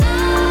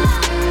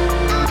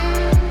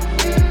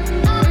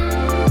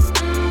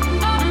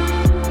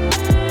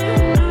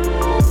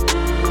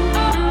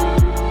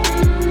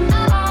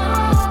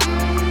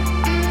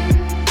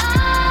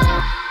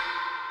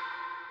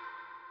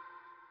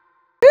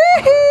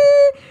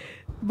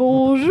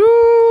Bonjour,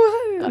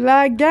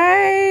 la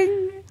gang!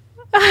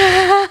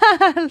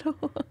 Allô?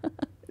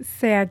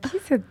 C'est à qui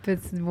cette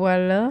petite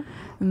voix-là?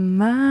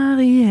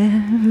 Maryève.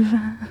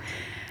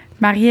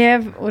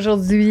 Maryève,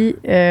 aujourd'hui,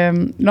 là,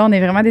 on est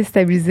vraiment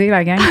déstabilisés,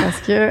 la gang,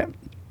 parce que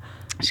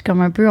je suis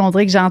comme un peu, on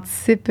dirait que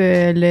j'anticipe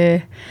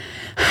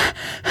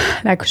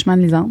l'accouchement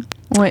de Lisande.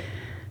 Oui.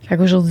 Fait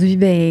qu'aujourd'hui,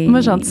 ben...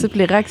 Moi, j'anticipe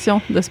les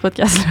réactions de ce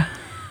podcast-là.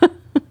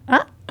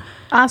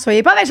 Ah,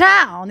 soyez pas méchants!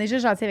 On est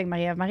juste gentils avec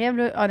Maryève. Maryève,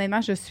 là, honnêtement,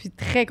 je suis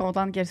très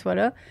contente qu'elle soit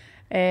là.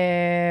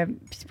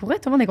 Puis pour vrai,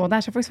 tout le monde est content à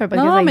chaque fois que ça fait pas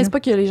de Non, mais c'est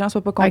pas que les gens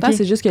soient pas contents, Okay.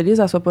 c'est juste que Lise,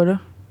 elle soit pas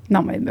là.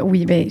 Non, mais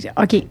oui, ben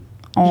OK.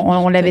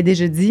 On l'avait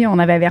déjà dit, on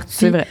avait averti.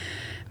 C'est vrai.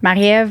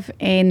 Maryève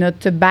est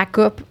notre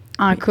backup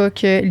en cas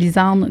que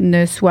Lisande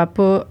ne soit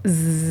pas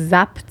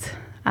apte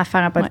à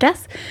faire un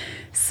podcast.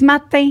 Ce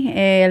matin,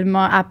 elle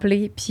m'a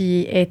appelée,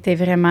 puis elle était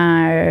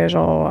vraiment,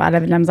 genre, elle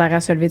avait de la misère à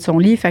se lever de son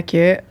lit. Fait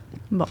que,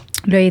 bon.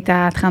 Là, elle est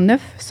à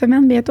 39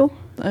 semaines bientôt.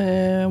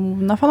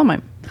 Un enfant de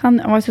même.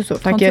 30, ouais, c'est ça.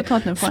 Fait 37, que,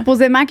 39, ouais.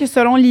 supposément que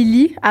selon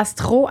Lily,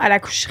 Astro, elle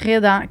accoucherait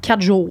dans 4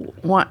 jours.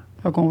 Ouais.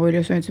 Fait qu'on va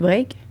laisser un petit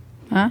break.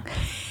 Hein,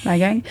 la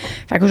gang?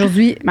 Fait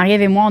qu'aujourd'hui,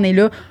 Maryève et moi, on est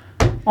là.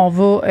 On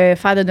va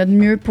faire de notre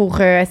mieux pour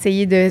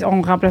essayer de... On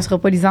ne remplacera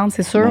pas Lisande,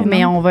 c'est sûr,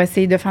 mais on va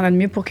essayer de faire notre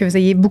mieux pour que vous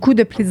ayez beaucoup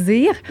de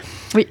plaisir.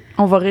 Oui,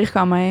 on va rire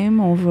quand même.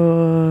 On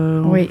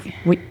va... Oui.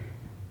 Oui.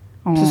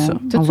 C'est ça.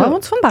 Tout on ça. va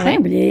avoir du fun pareil.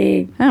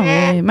 Bien. Ah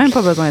oui, même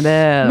pas besoin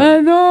d'elle.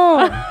 Mais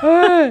non!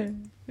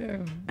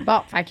 Bon,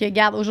 fait que,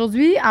 regarde,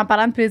 aujourd'hui, en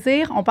parlant de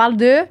plaisir, on parle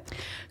de...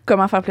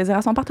 Comment faire plaisir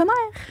à son partenaire?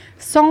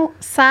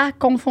 Ça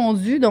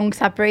confondu. Donc,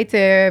 ça peut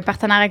être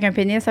partenaire avec un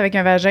pénis, avec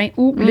un vagin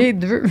ou les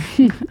deux.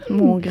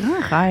 Mon grand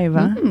rêve,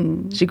 hein?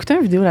 J'ai écouté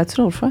une vidéo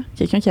là-dessus l'autre fois.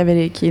 Quelqu'un qui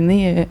est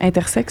né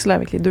intersexe, là,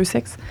 avec les deux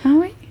sexes. Ah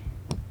oui?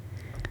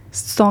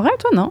 C'est ton rêve,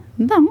 toi, non?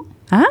 Non.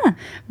 Ah!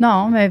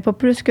 Non, mais pas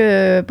plus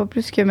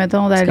que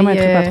mettons, d'aller... C'est comme un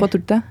trip à trois tout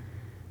le temps.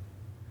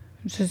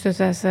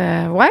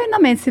 Ouais, non,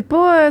 mais c'est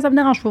pas... ça me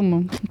dérange pas,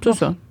 moi. C'est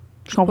ça.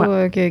 Je comprends.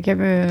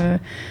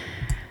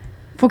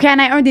 Faut qu'il y en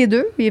ait un des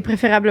deux, et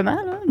préférablement,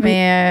 là. Oui.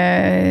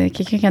 Mais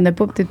quelqu'un qui en a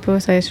pas, peut-être pas.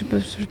 Je sais pas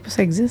si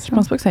ça existe. Je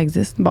pense pas que ça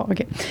existe. Bon,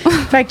 OK.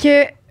 Fait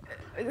que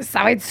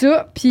ça va être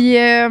ça. Puis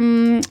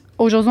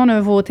aujourd'hui, on a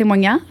vos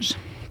témoignages.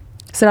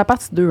 C'est la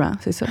partie 2, hein?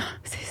 C'est ça?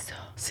 C'est ça.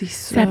 C'est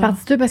ça. C'est la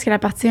partie 2 parce que la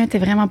partie 1 était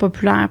vraiment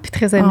populaire puis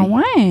très aimée.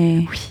 Ah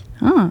ouais? Oui.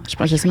 Ah,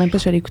 je sais même pas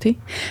si je vais l'écouter.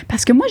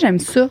 Parce que moi, j'aime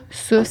ça.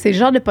 C'est le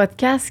genre de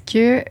podcast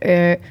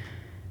que...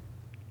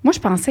 moi, je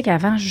pensais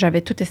qu'avant,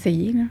 j'avais tout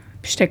essayé, là.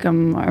 Puis j'étais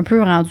comme un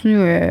peu rendue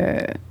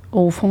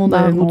au fond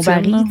de mon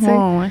baril, tu sais.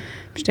 Ouais.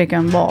 Puis j'étais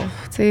comme, bon, tu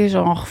sais,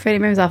 genre, on refait les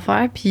mêmes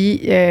affaires.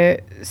 Puis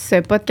ce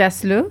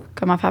podcast-là,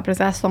 Comment faire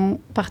plaisir à son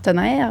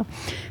partenaire,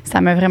 ça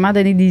m'a vraiment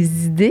donné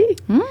des idées.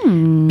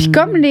 Puis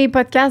comme les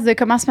podcasts de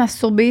comment se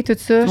masturber, tout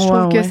ça, je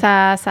trouve que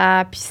ça,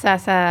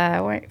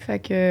 ouais, fait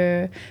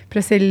que... Puis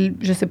là,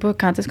 je sais pas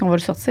quand est-ce qu'on va le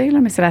sortir, là,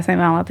 mais c'est la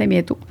Saint-Valentin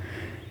bientôt.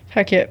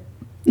 Fait que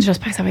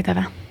j'espère que ça va être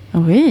avant.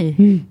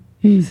 Oui.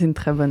 C'est une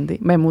très bonne idée.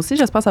 Mais moi aussi,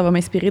 j'espère que ça va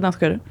m'inspirer dans ce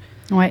cas-là.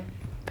 Oui.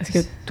 Parce que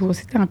toi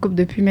aussi, t'es en couple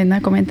depuis maintenant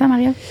combien de temps,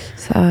 Maryève?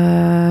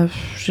 Ça,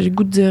 j'ai le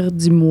goût de dire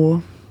 10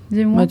 mois.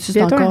 10 mois. Mais tu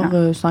sais,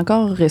 c'est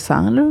encore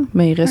récent, là.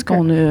 Mais il reste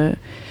qu'on a...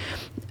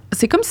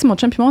 C'est comme si mon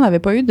chum et moi, on n'avait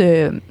pas eu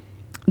de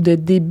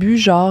début,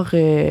 genre...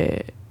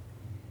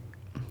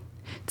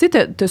 Tu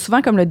sais, t'as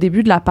souvent comme le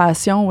début de la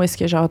passion où est-ce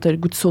que, genre, t'as le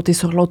goût de sauter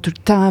sur l'autre tout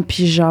le temps,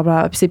 puis genre...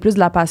 Puis c'est plus de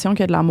la passion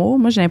que de l'amour.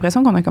 Moi, j'ai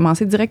l'impression qu'on a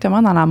commencé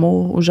directement dans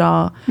l'amour, où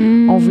genre,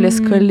 on voulait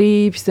se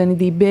coller, puis se donner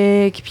des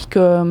becs, puis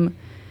comme...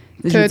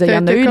 Je veux dire, il y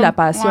en a eu de la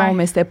passion,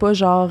 mais c'était pas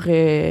genre...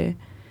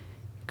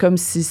 comme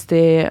si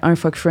c'était un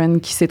fuck friend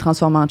qui s'est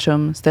transformé en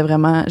chum. C'était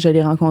vraiment, je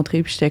l'ai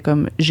rencontré, puis j'étais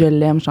comme, je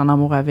l'aime, je suis en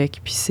amour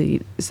avec, puis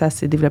ça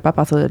s'est développé à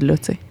partir de là,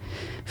 tu sais.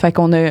 Fait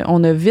qu'on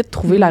a vite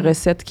trouvé la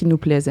recette qui nous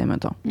plaisait,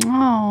 mettons.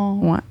 Oh!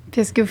 Ouais.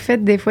 Puis est-ce que vous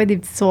faites des fois des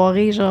petites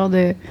soirées, genre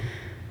de...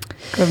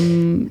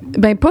 comme...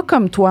 Ben, pas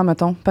comme toi,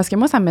 mettons, parce que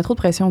moi, ça me met trop de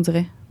pression, on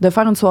dirait. De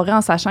faire une soirée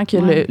en sachant que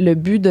le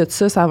but de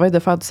ça va être de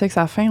faire du sexe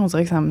à la fin, on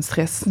dirait que ça me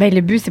stresse. Ben,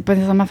 le but, c'est pas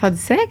nécessairement faire du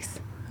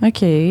sexe.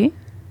 OK.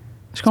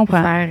 Je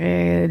comprends.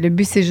 Le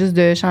but, c'est juste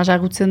de changer la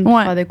routine pour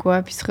faire de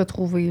quoi, puis se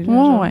retrouver.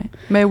 Là, ouais.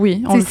 Mais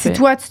oui, on le fait. Si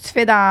toi, tu te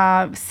fais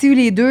dans... Si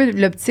les deux,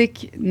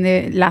 l'optique,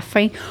 la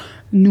fin...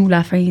 Nous,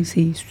 la fin,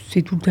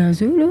 c'est tout le temps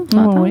ça, là.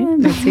 Oui.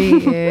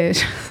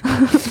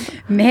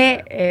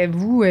 Mais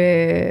vous,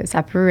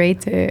 ça peut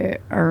être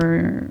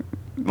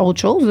autre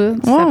chose, là.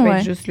 Ça peut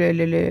être juste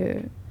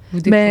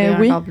vous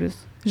découvrir encore plus.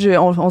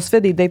 On se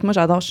fait des dates. Moi,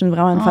 j'adore. Je suis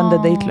vraiment une fan de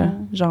dates, là.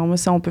 Genre, moi,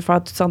 si on peut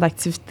faire toutes sortes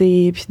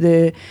d'activités. Puis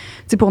de... Tu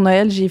sais, pour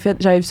Noël,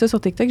 j'avais vu ça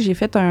sur TikTok. J'ai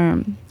fait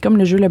comme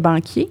le jeu Le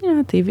Banquier, là,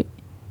 à TV.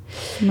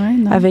 Ouais,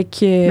 non. Avec,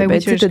 tu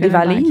sais, t'as des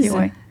valises.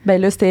 Banquier, Ben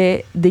là,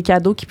 c'était des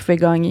cadeaux qu'ils pouvaient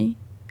gagner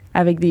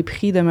avec des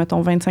prix de,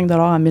 mettons, 25 $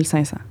 à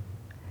 1500.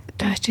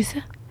 T'as acheté ça?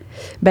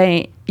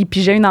 Ben, ils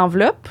pigeaient une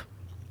enveloppe.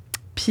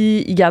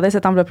 Puis, il gardait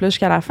cette enveloppe-là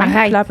jusqu'à la fin.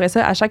 Arrête. Puis là, après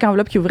ça, à chaque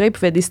enveloppe qu'il ouvrait, il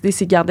pouvait décider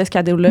s'il gardait ce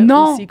cadeau-là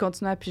ou s'il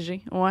continuait à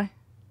piger. Ouais.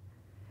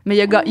 Mais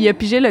il a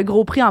pigé le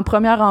gros prix en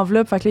première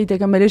enveloppe. Fait que là, il était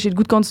comme, mais là, j'ai le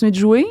goût de continuer de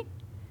jouer.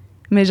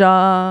 Mais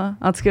genre,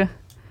 en tout cas.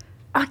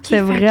 OK.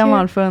 C'était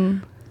vraiment le fun.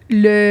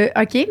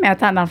 OK, mais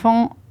attends, dans le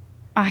fond...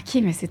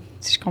 OK, mais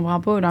je comprends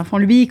pas. Dans le fond,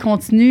 lui, il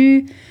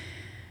continue.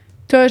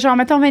 T'as genre,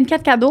 mettons,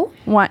 24 cadeaux.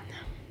 Ouais.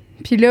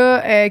 Puis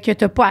là, que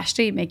t'as pas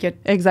acheté, mais que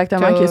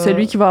Exactement, que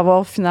celui qui va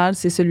avoir au final,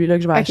 c'est celui-là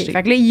que je vais acheter.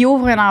 Fait que là, il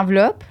ouvre une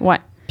enveloppe. Ouais.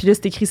 Puis là,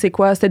 c'est écrit c'est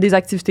quoi? C'était des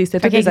activités. C'était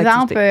toutes des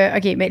activités.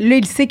 OK, mais là,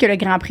 il sait que le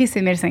Grand Prix,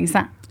 c'est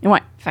 1500. Ouais.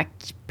 Fait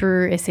qu'il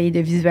peut essayer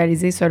de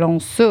visualiser selon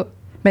ça.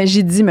 Ben,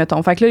 j'ai dit,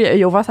 mettons. Fait que là,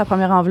 il a ouvert sa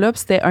première enveloppe,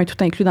 c'était un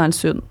tout inclus dans le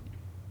sud.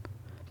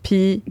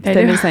 Puis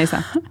c'était 1500.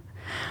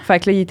 Fait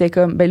que là, il était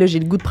comme, ben là, j'ai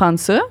le goût de prendre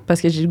ça,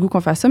 parce que j'ai le goût qu'on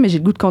fasse ça, mais j'ai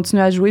le goût de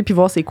continuer à jouer puis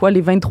voir c'est quoi les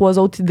 23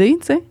 autres idées,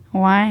 tu sais.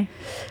 Ouais.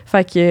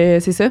 Fait que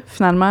c'est ça.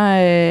 Finalement,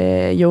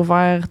 il a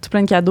ouvert tout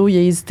plein de cadeaux. Il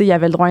a hésité. Il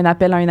avait le droit à un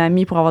appel à un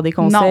ami pour avoir des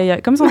conseils. Non.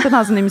 Comme si on était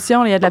dans une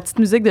émission, il y a de la petite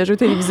musique de jeux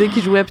télévisés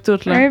qui jouait puis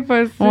tout, là.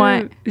 Impossible.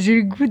 Ouais. J'ai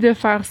le goût de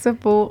faire ça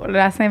pour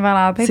la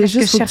Saint-Valentin. C'est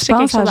juste que je cherchais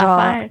quelque chose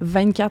à faire.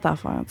 24 à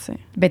faire, tu sais.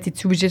 Ben,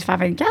 t'es-tu obligée de faire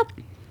 24?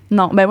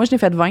 Non. Ben, moi, je l'ai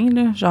fait 20,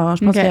 là. Genre,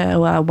 je pense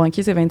qu'au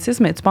banquier, c'est 26,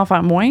 mais tu peux en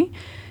faire moins.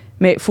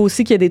 Mais il faut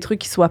aussi qu'il y ait des trucs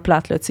qui soient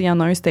plates, là. Tu sais, il y en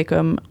a un, c'était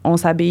comme, on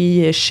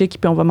s'habille chic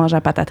puis on va manger à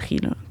pataterie,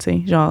 là. Tu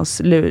sais, genre,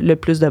 le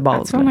plus de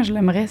base. Tu vois, moi, je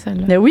l'aimerais,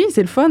 celle-là. Mais oui,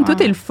 c'est le fun. Tout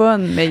est le fun.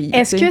 Mais,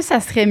 est-ce que ça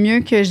serait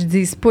mieux que je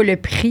dise pas le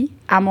prix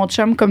à mon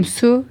chum comme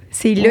ça?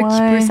 C'est là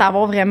qu'il peut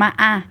savoir vraiment,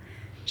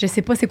 je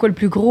sais pas c'est quoi le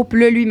plus gros.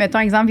 Puis là, lui, mettons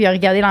exemple, il a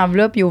regardé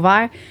l'enveloppe, il a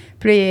ouvert.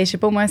 Puis là, je sais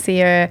pas, moi,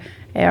 c'est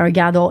des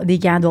gants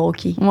de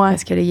hockey. Ouais.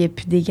 Parce que là, il n'y a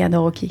plus des gants de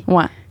hockey.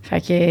 Ouais.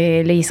 Fait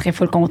que là, il serait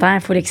full content,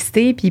 full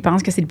excité, puis il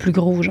pense que c'est le plus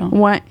gros, genre.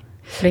 Ouais.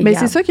 Mais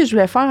c'est ça que je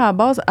voulais faire à la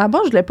base. À la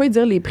base, je voulais pas lui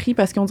dire les prix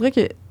parce qu'on dirait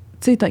que, tu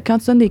sais, quand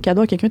tu donnes des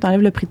cadeaux à quelqu'un,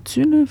 t'enlèves le prix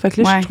dessus, là. Fait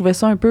que là, je trouvais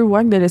ça un peu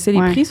wack de laisser les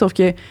prix, sauf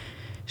que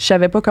je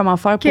savais pas comment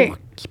faire pour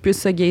qu'il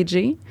puisse se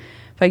gager.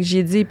 Fait que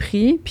j'ai dit les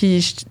prix,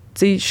 puis, tu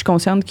sais, je suis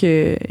consciente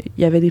qu'il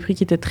y avait des prix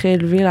qui étaient très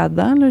élevés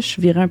là-dedans, là. Je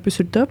virais un peu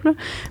sur le top, là.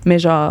 Mais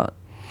genre,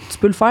 tu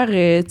peux le faire,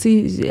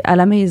 tu sais, à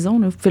la maison,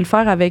 là. Vous pouvez le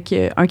faire avec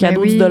un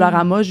cadeau du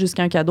Dollarama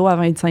jusqu'à un cadeau à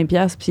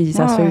 25$, puis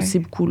ça se fait aussi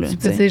beaucoup, là.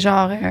 C'est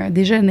genre un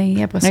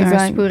déjeuner, après ça,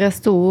 un super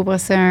resto, après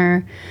ça,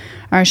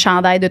 un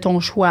chandail de ton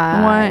choix.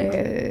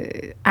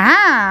 Ouais.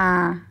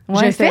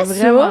 Je fais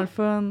ça. Vraiment le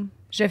fun.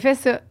 Je fais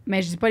ça,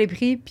 mais je dis pas les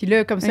prix. Puis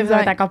là, comme ça, ça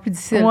va être encore plus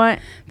difficile. Ouais.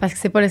 Parce que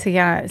c'est pas là, c'est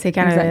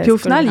quand puis au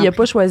final, il a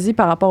pas choisi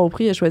par rapport au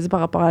prix, il a choisi par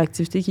rapport à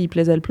l'activité qui lui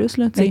plaisait le plus.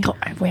 Là,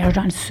 un voyage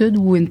dans le sud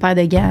ou une paire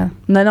de gants?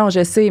 Non,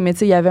 je sais, mais tu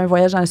sais, il y avait un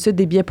voyage dans le sud,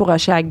 des billets pour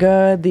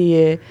Oshaga,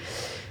 des...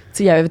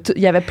 il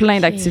y avait plein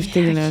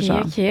d'activités. Là, genre.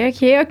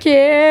 OK.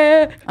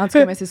 En tout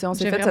cas, mais c'est ça. On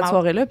s'est fait cette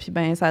soirée-là, puis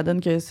ben ça donne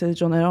que cette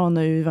journée-là, on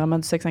a eu vraiment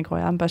du sexe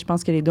incroyable. Parce que je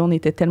pense que les deux, on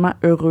était tellement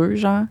heureux,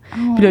 genre.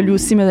 Puis là, lui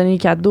aussi m'a donné les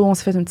cadeaux. On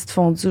s'est fait une petite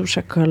fondue au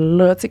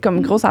chocolat. Tu sais, comme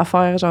une grosse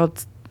affaire, genre,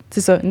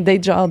 c'est ça, une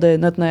date genre de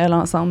notre Noël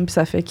ensemble. Puis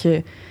ça fait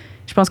que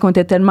je pense qu'on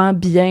était tellement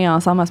bien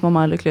ensemble à ce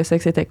moment-là que le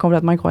sexe était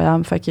complètement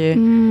incroyable. Fait que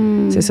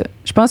c'est ça.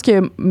 Je pense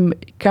que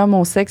quand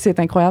mon sexe est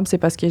incroyable, c'est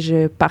parce que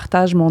je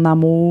partage mon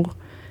amour.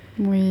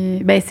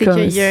 Oui. Ben c'est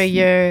qu'il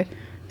y a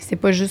c'est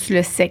pas juste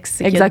le sexe,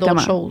 c'est qu'il y a d'autres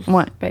choses.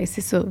 Ouais. Ben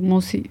c'est ça, moi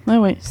aussi.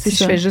 Oui, c'est si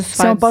ça. Je fais juste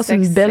si on passe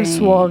une belle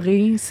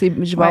soirée,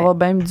 je vais avoir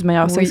même du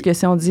meilleur sexe que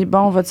si on dit,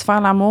 bon, vas-tu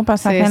faire l'amour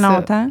parce que ça fait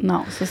longtemps?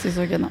 Non, ça, c'est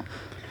sûr que non.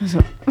 Je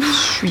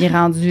suis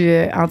rendue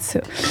anti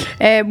ça.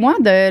 Moi,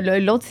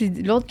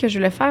 l'autre que je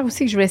voulais faire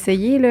aussi, que je voulais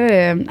essayer,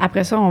 là,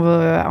 après ça, on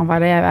va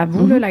aller à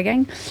vous, là, la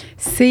gang,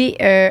 c'est,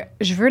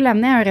 je veux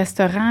l'amener à un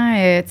restaurant,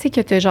 tu sais,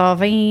 que tu as genre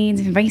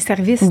 20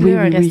 services,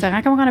 un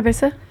restaurant, comment on appelle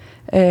ça?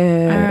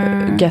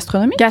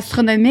 Gastronomique.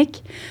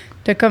 Gastronomique.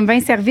 T'as comme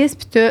 20 services,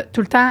 puis t'as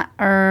tout le temps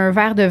un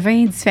verre de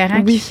vin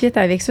différent qui fit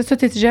avec ça. Ça,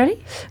 t'es déjà allé?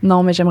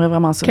 Non, mais j'aimerais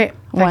vraiment ça. OK.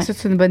 Ça,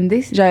 c'est une bonne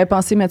idée. J'avais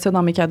pensé mettre ça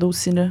dans mes cadeaux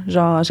aussi, là.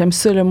 Genre, j'aime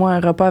ça, là, moi, un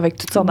repas avec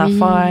toutes sortes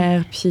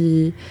d'affaires,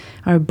 puis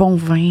un bon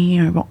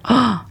vin, un bon...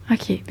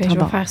 OK. Ben, je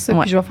vais faire ça,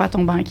 puis je vais faire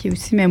ton banquier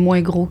aussi, mais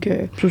moins gros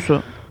que... C'est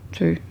ça.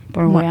 Tu sais,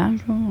 pas un voyage,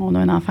 là. On a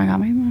un enfant quand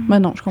même. Mais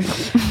non, je comprends.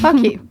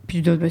 OK.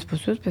 Puis c'est pas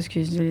ça, c'est parce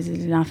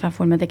que l'enfant, il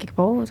faut le mettre à quelque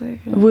part. Tu sais.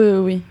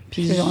 Oui.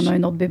 Puis on a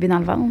un autre bébé dans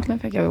le ventre. Là,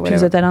 fait que, puis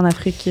vous êtes allé en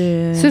Afrique.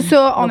 C'est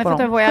ça. On a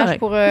fait un voyage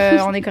pour...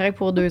 on est correct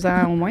pour 2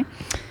 ans au moins.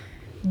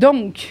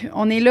 Donc,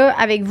 on est là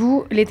avec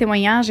vous, les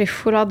témoignages. J'ai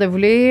full hâte de vous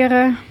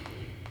lire.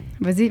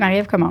 Vas-y,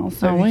 Maryève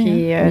commence.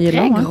 Il est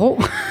très gros.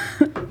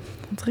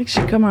 On dirait que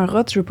j'ai comme un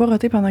rot. Je veux pas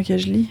roter pendant que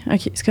je lis.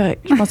 OK, c'est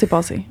correct. Je pense que c'est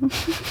passé.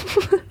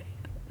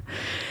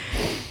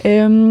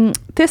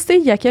 Testé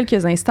il y a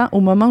quelques instants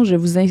au moment où je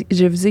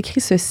vous écris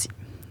ceci.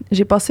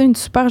 J'ai passé une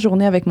super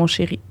journée avec mon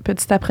chéri.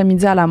 Petit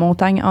après-midi à la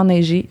montagne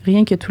enneigée,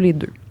 rien que tous les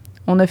deux.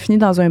 On a fini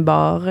dans un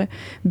bar,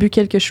 bu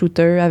quelques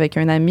shooters avec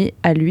un ami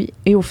à lui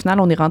et au final,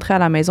 on est rentré à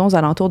la maison aux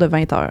alentours de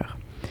 20h.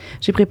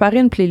 J'ai préparé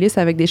une playlist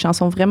avec des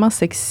chansons vraiment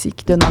sexy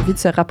qui donnent envie de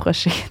se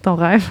rapprocher. Ton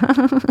rêve.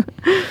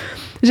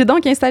 J'ai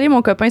donc installé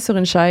mon copain sur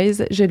une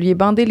chaise, je lui ai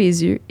bandé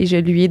les yeux et je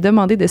lui ai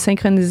demandé de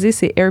synchroniser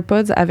ses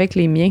AirPods avec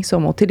les miens sur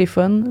mon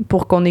téléphone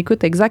pour qu'on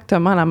écoute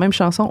exactement la même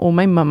chanson au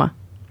même moment.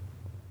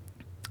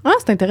 Ah,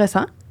 c'est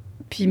intéressant.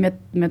 Puis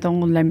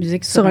mettons de la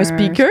musique sur un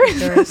speaker.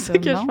 C'est ce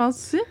que je pense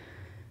aussi.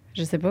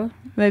 Je sais pas.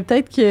 Mais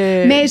peut-être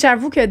que... Mais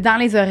j'avoue que dans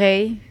les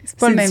oreilles, c'est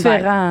pas le même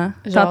différent. Hein?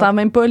 T'entends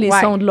même pas les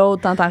sons de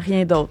l'autre, t'entends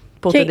rien d'autre.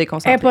 pour te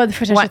déconcentrer. Pas des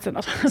fois, j'achète ça.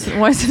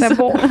 Ouais, c'est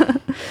bon.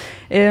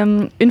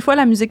 Une fois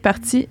la musique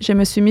partie, je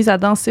me suis mise à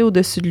danser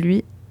au-dessus de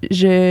lui.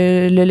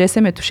 Je le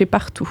laissais me toucher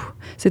partout.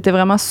 C'était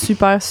vraiment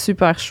super,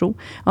 super chaud.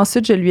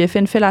 Ensuite, je lui ai fait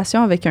une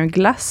fellation avec un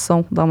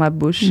glaçon dans ma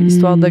bouche,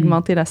 histoire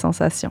d'augmenter la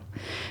sensation.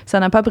 Ça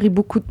n'a pas pris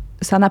beaucoup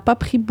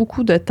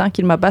de temps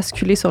qu'il m'a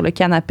basculé sur le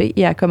canapé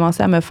et a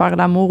commencé à me faire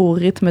l'amour au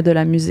rythme de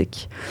la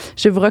musique.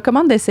 Je vous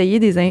recommande d'essayer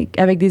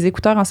avec des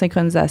écouteurs en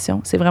synchronisation.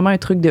 C'est vraiment un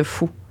truc de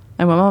fou.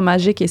 Un moment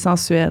magique et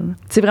sensuel.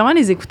 C'est vraiment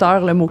les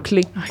écouteurs, le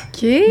mot-clé.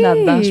 OK.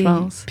 Là-dedans, je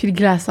pense. Puis le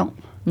glaçon.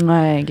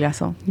 Ouais,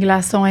 glaçon.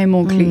 Glaçon est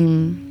mot-clé.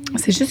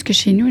 C'est juste que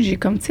chez nous, j'ai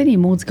comme, tu sais, les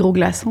maudits gros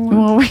glaçons.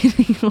 Là. Oui,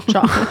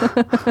 genre.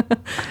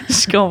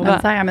 Je comprends.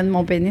 Ça sert à mettre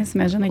mon pénis,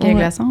 imagine, avec un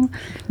glaçon.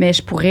 Mais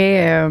je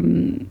pourrais,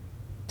 tu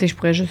sais, je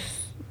pourrais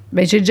juste...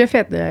 Ben, j'ai déjà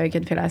fait avec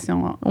une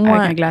fellation avec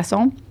un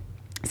glaçon.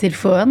 C'est le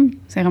fun.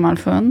 C'est vraiment le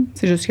fun.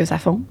 C'est juste que ça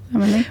fond.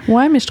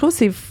 Ouais, mais je trouve que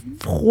c'est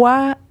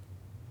froid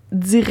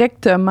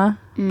directement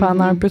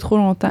pendant un peu trop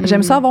longtemps.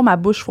 J'aime ça avoir ma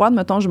bouche froide.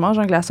 Mettons, je mange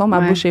un glaçon,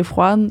 ma bouche est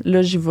froide.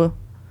 Là, j'y vais.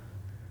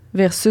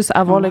 Versus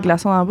avoir le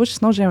glaçon dans la bouche.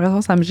 Sinon, j'ai l'impression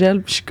que ça me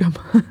gèle. Puis je suis comme...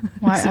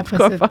 après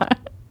quoi faire.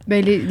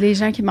 Ben, les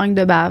gens qui manquent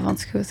de bave, en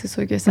tout cas, c'est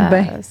sûr que ça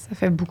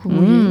fait beaucoup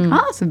mouiller.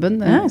 Ah, c'est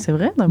bonne. C'est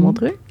vrai, c'est un bon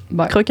truc.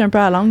 Croque un peu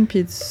à la langue,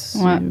 puis tu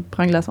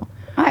prends un glaçon.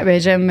 Ouais, ben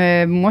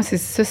j'aime... moi, c'est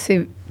ça,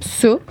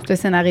 ce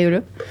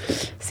scénario-là.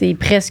 C'est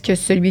presque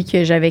celui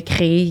que j'avais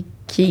créé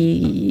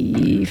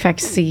fait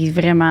que c'est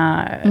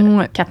vraiment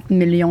 4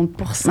 millions de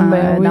pourcents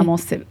dans mon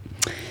style.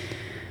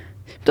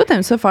 Toi,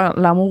 t'aimes ça faire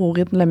l'amour au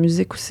rythme de la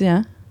musique aussi,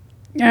 hein?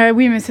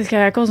 Oui, mais c'est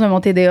à cause de mon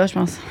TDA, je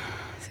pense.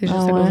 C'est juste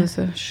à cause de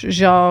ça. Tu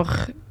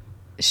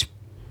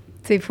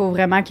sais, il faut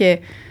vraiment que...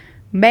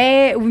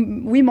 Ben,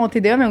 oui, mon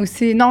TDA, mais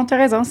aussi... Non, t'as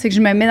raison, c'est que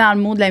je me mets dans le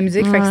mot de la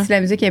musique. Fait que si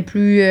la musique est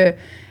plus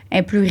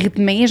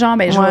rythmée, genre,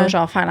 ben, je vais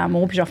genre faire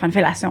l'amour, puis je vais faire une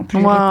fellation plus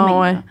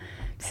rythmée.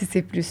 Si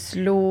c'est plus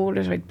slow,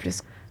 là, je vais être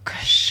plus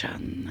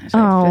cochonne.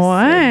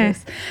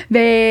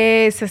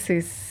 Ben, ça,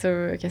 c'est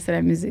sûr que c'est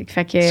la musique.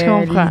 Fait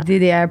que l'idée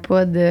des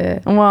AirPods...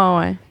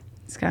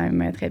 C'est quand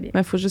même très bien. Mais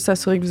il faut juste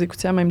s'assurer que vous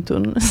écoutiez la même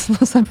tune. Sinon,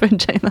 ça peut être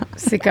gênant.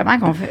 C'est comment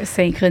qu'on fait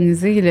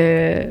synchroniser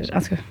le...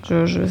 En tout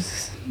cas,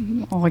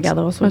 on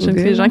regardera sur Google.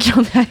 Les gens qui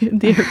ont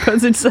des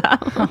AirPods, ils savent.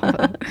 On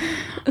va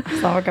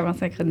savoir comment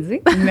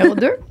synchroniser. Numéro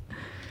 2.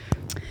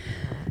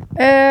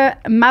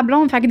 Ma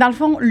blonde, fait que dans le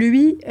fond,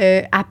 lui,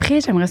 après,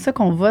 j'aimerais ça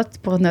qu'on vote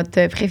pour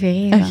notre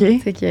préféré.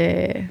 OK.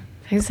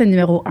 C'est le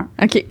numéro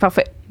 1. OK,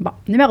 parfait. Bon,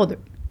 numéro 2.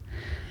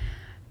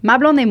 Ma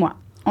blonde et moi,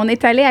 on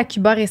est allés à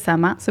Cuba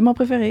récemment. C'est mon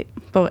préféré.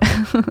 Pas vrai.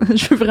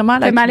 Je veux vraiment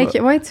aller à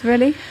Cuba. Oui, tu veux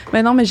aller?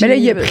 Mais non, mais là,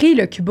 il a pris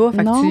le Cuba.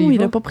 Fait non, il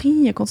n'a pas pris.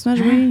 Il a continué à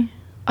jouer.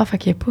 Ah, fait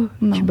qu'il n'y a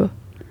pas Cuba.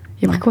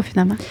 Il a pris quoi,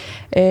 finalement?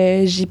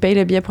 J'y paye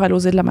le billet pour aller aux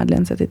îles de la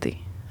Madeleine cet été.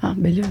 Ah,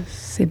 ben là,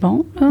 c'est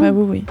bon. Ben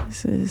oui.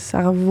 Ça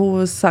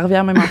revient à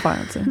la même affaire.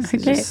 OK.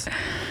 Juste...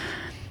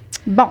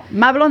 Bon,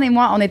 ma blonde et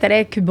moi, on est allés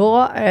à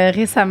Cuba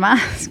récemment.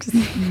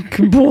 Excusez-moi.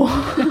 Cuba!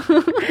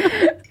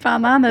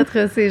 Pendant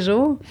notre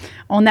séjour,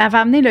 on avait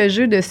amené le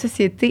jeu de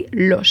société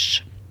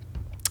Loche,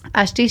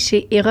 acheté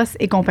chez Eros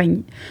et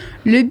compagnie.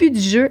 Le but du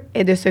jeu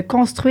est de se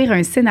construire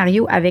un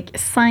scénario avec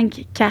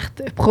 5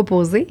 cartes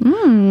proposées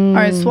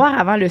un soir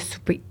avant le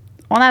souper.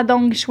 On a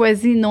donc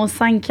choisi nos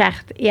 5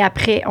 cartes et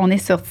après, on est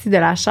sorti de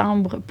la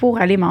chambre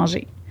pour aller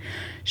manger.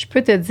 Je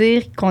peux te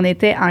dire qu'on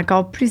était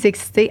encore plus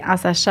excités en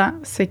sachant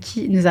ce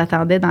qui nous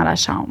attendait dans la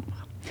chambre.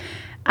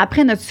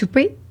 Après notre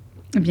souper,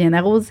 bien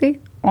arrosé,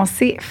 on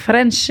s'est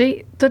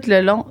frenché tout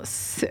le long,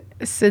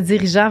 se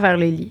dirigeant vers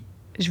le lit.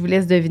 Je vous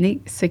laisse deviner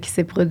ce qui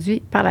s'est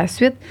produit par la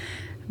suite.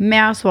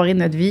 Meilleure soirée de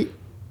notre vie.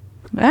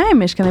 Ouais,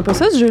 mais je connais pas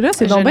ça, ce jeu-là.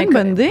 C'est donc bien une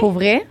bonne idée. Pour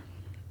vrai,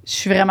 je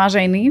suis vraiment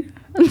gênée.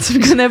 Tu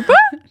le connais pas?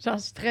 Genre,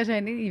 je suis très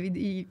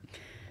gênée.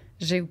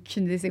 J'ai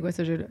aucune idée c'est quoi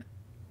ce jeu-là.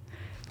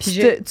 Puis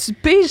tu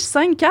piges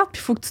 5 cartes,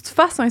 puis il faut que tu te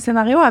fasses un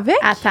scénario avec?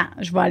 Attends,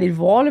 je vais aller le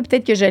voir. Là.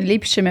 Peut-être que je l'ai,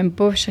 puis je sais même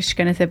pas, je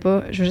connaissais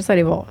pas. Je veux juste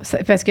aller voir.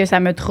 Parce que ça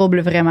me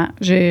trouble vraiment.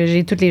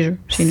 J'ai tous les jeux.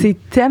 C'est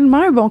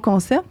tellement un bon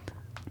concept.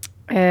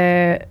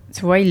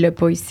 Tu vois, il l'a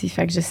pas ici.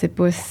 Fait que je sais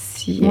pas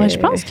si... Moi, je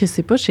pense que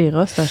c'est pas chez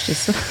Ross d'acheter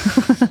ça.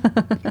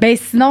 Ben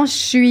sinon, je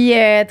suis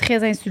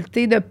très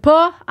insultée de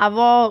pas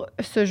avoir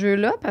ce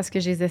jeu-là, parce que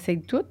je les essaye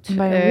toutes.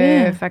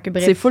 Ben oui. Fait que,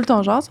 bref. C'est full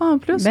ton genre, ça, en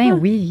plus? Ben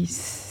oui,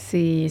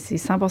 c'est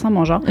 100%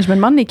 mon genre. Je me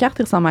demande, les cartes,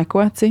 ils ressemblent à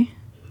quoi, tu sais?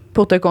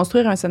 Pour te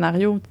construire un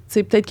scénario. Tu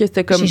sais, peut-être que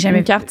c'était comme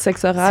une carte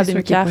sexorale,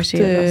 une carte...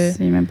 C'est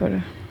même pas là.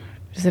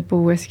 Je sais pas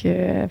où est-ce qu'il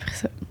a pris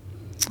ça.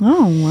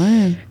 Oh,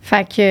 ouais.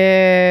 Fait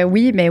que,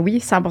 oui,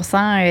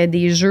 100%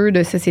 des jeux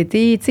de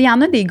société. Tu sais, il y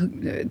en a des...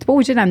 T'es pas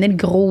obligé d'amener le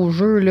gros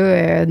jeu,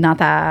 là, dans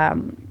ta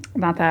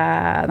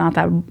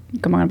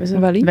comment on appelle ça?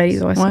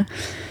 Valise, ouais. Ça.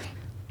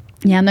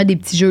 Il y en a des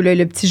petits jeux, là.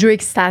 Le petit jeu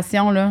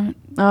excitation, là,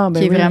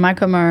 qui est vraiment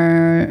comme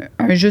un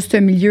juste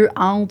milieu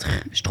entre...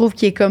 Je trouve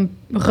qu'il est comme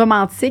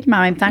romantique, mais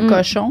en même temps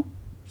cochon.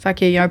 Fait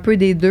qu'il y a un peu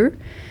des deux.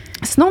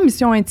 Sinon,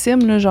 mission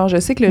intime, là, genre, je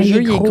sais que le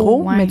jeu, il est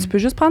gros, mais tu peux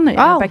juste prendre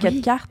un paquet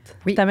de cartes.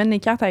 Oui. Tu amènes les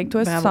cartes avec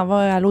toi si tu t'en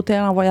vas à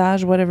l'hôtel, en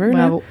voyage, whatever.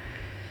 Bravo.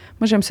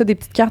 Moi, j'aime ça, des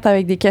petites cartes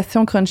avec des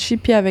questions crunchy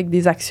puis avec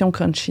des actions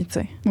crunchy, tu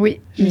sais.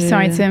 Oui, mission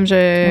intime,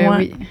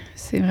 oui,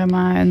 c'est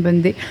vraiment une bonne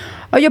idée.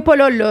 Ah, il n'y a pas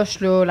là,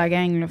 la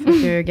gang, là, faut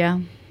que,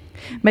 regarde.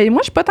 Mais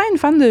moi, je suis pas tant une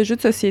fan de jeux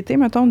de société,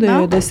 mettons,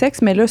 de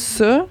sexe, mais là,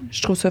 ça,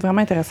 je trouve ça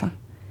vraiment intéressant.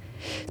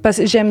 Parce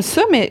que j'aime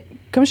ça, mais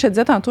comme je te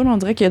disais tantôt, là, on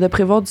dirait que de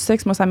prévoir du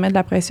sexe, moi, ça me met de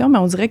la pression, mais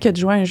on dirait que de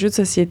jouer à un jeu de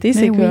société,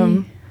 c'est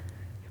comme...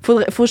 Faut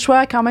que je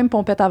sois quand même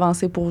pompette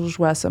avancée pour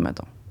jouer à ça,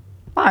 mettons.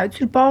 Ah,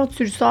 tu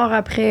le sors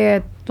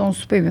après ton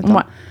souper, mettons.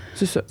 Ouais,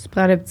 c'est ça. Tu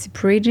prends le petit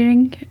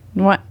pre-drink.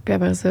 Ouais. Puis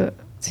après ça,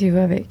 tu y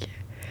vas avec.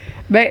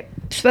 Ben,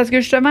 c'est parce que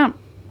justement,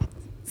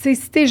 si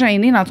t'es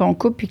gêné dans ton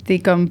couple puis que t'es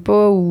comme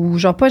pas, ou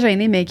genre pas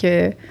gêné, mais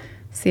que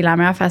c'est la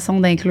meilleure façon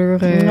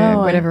d'inclure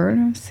whatever,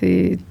 là,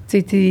 c'est,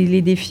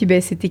 les défis,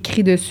 ben c'est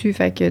écrit dessus,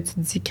 fait que tu te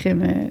dis,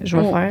 crime, je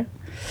vais le faire.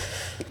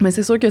 Mais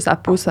c'est sûr que ça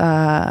pousse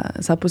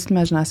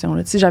l'imagination.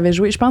 Là. Tu sais, j'avais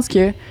joué, je pense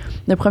que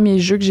le premier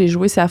jeu que j'ai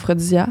joué, c'est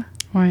Aphrodisia.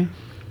 Ouais.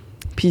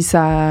 Puis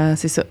ça,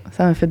 c'est ça.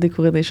 Ça m'a fait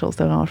découvrir des choses.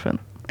 C'était vraiment fun.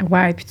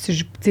 Ouais, puis tu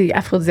joues, tu sais,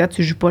 Aphrodisia,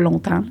 tu joues pas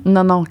longtemps.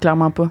 Non,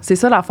 clairement pas. C'est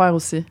ça l'affaire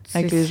aussi,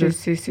 avec les jeux.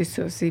 C'est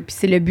ça.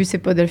 Puis le but, c'est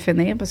pas de le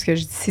finir, parce que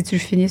si tu le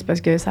finis, c'est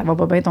parce que ça va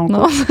pas bien ton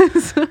Non, couple. c'est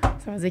ça.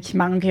 Ça veut dire qu'il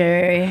manque...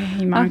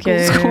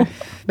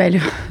 ben là,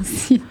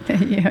 si,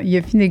 il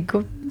a fini le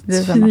couple.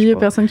 Il y a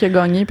personne qui a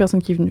gagné,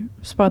 personne qui est venu.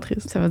 Super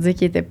triste. Ça veut dire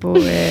qu'il était pas...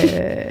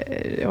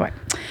 ouais.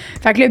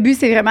 Fait que le but,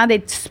 c'est vraiment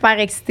d'être super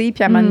excité,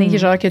 puis à un moment donné,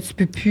 genre que tu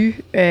peux plus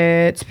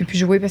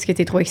jouer parce que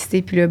t'es trop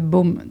excité, puis là,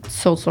 boum, tu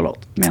sautes sur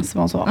l'autre. Merci,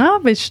 bonsoir. Ah,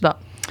 ben je suis là.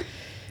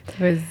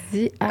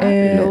 Vas-y,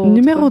 à l'autre.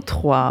 Numéro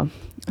 3.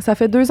 Ça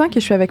fait 2 ans que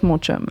je suis avec mon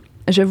chum.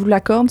 Je vous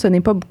l'accorde, ce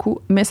n'est pas beaucoup,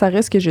 mais ça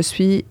reste que je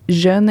suis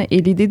jeune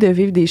et l'idée de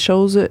vivre des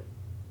choses...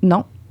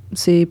 Non,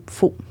 c'est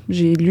faux.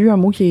 J'ai lu un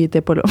mot qui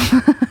n'était pas là.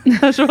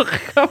 Je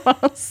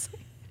recommence.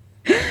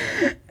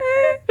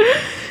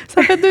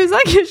 Ça fait 2 ans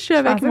que je suis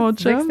avec mon chum.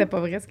 Je pensais que c'était pas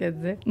vrai ce qu'elle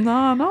disait.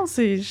 Non,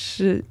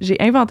 j'ai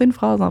inventé une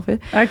phrase, en fait.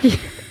 OK.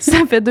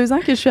 Ça fait 2 ans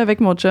que je suis avec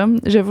mon chum.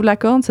 Je vous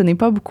l'accorde, ce n'est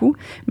pas beaucoup,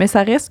 mais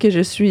ça reste que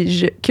je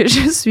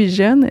suis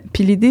jeune,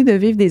 puis l'idée de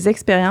vivre des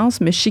expériences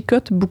me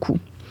chicote beaucoup.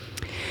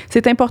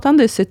 C'est important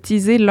de se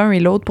teaser l'un et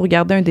l'autre pour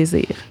garder un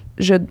désir.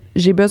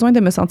 J'ai besoin de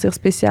me sentir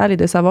spéciale et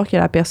de savoir que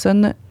la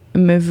personne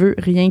me veut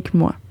rien que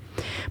moi.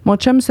 Mon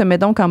chum se met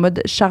donc en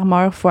mode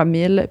charmeur fois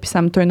 1000, puis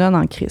ça me turn on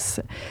en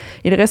crisse.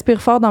 Il respire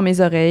fort dans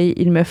mes oreilles,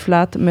 il me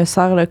flatte, me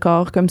serre le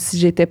corps comme si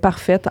j'étais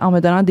parfaite en me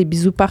donnant des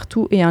bisous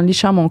partout et en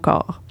lichant mon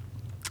corps.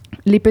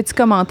 Les petits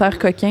commentaires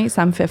coquins,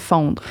 ça me fait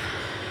fondre.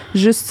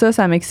 Juste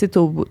ça m'excite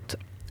au bout.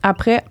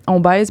 Après,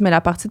 on baise, mais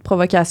la partie de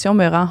provocation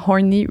me rend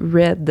horny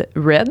red.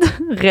 Red?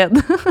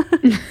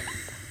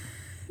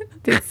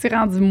 T'es-tu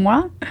rendu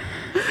moi?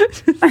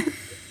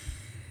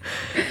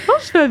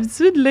 Je suis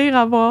habituée de lire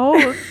à voix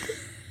haute.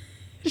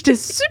 J'étais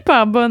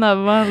super bonne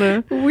avant,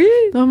 là. Oui.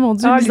 Oh mon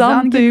Dieu,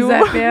 Lisande qui nous Théo.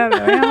 appelle.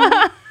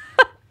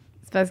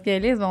 C'est parce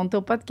qu'Élise, on est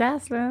au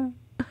podcast, là.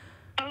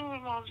 Oh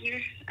mon Dieu,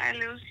 elle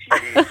aussi.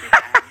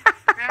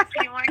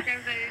 Rappelez-moi que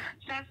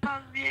ça se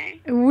passe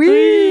bien.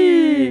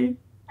 Oui.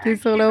 T'es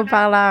sur le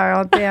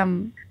haut-parleur, on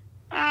t'aime.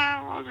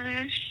 Ah mon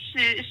Dieu,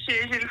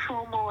 j'ai le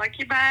faux mot.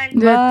 OK, bye. Je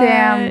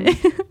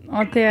t'aime.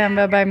 On t'aime.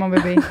 Bye bye, mon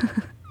bébé.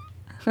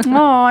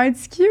 Oh, elle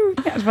est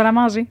cute. Je vais la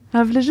manger.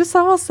 Elle voulait juste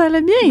savoir si ça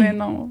allait bien. Mais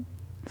non.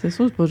 C'est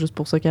sûr, c'est pas juste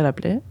pour ça qu'elle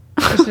appelait.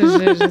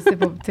 Je sais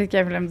pas. Peut-être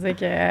qu'elle voulait me dire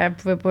qu'elle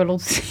pouvait pas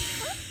l'autre aussi.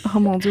 Oh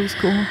mon Dieu, au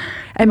secours.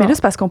 Hey, mais là,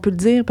 c'est parce qu'on peut le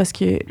dire, parce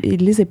que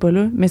Élise n'est pas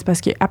là, mais c'est parce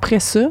qu'après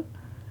ça,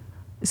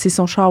 c'est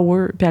son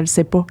shower, puis elle le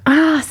sait pas.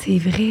 Ah, c'est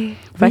vrai.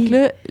 Fait que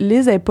là,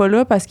 Liz n'est pas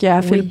là parce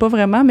qu'elle file pas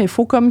vraiment, mais il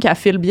faut comme qu'elle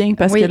file bien,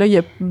 parce que là, il y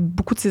a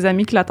beaucoup de ses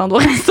amis qui l'attendent au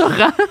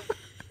restaurant.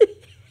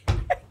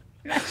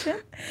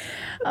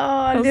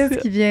 Oh, Liz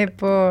qui vient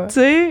pas. Tu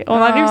sais, on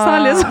arrive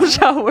sans Liz au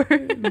shower.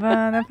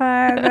 Bonne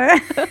affaire.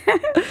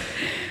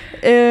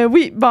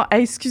 Oui, bon,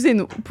 hey,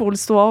 excusez-nous pour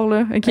l'histoire,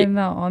 là. OK.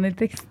 Non, on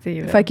est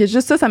excités. Fait que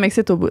juste ça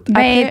m'excite au bout.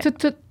 Ben, après,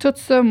 tout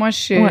ça, moi,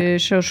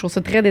 je trouve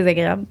ça très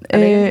désagréable.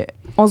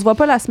 On se voit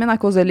pas la semaine à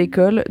cause de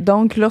l'école,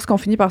 donc lorsqu'on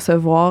finit par se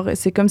voir,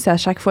 c'est comme si à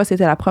chaque fois,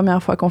 c'était la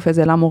première fois qu'on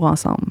faisait l'amour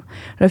ensemble.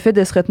 Le fait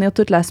de se retenir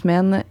toute la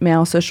semaine, mais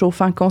en se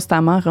chauffant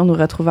constamment, rend nos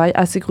retrouvailles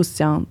assez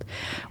croustillantes.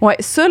 Ouais,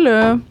 ça,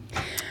 là...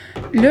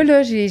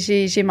 Là,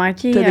 j'ai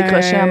manqué... T'as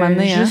décroché à un moment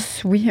donné,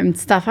 juste, oui, une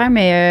petite affaire,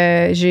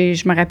 mais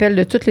je me rappelle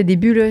de tout le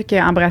début, là,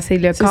 qu'embrasser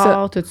le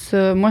corps, tout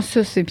ça. Moi,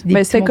 ça, c'est...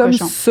 Mais c'est comme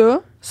cochons.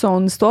 Ça,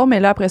 son histoire, mais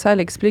là, après ça, elle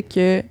explique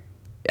que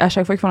à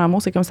chaque fois qu'ils font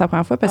l'amour, c'est comme c'est la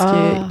première fois parce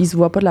qu'ils se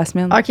voient pas de la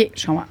semaine. OK,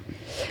 je comprends.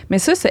 Mais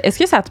ça, est-ce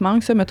que ça te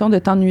manque, ça, mettons, de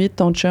t'ennuyer de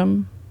ton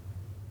chum?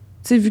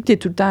 Tu sais, vu que t'es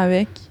tout le temps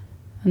avec.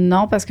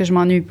 Non, parce que je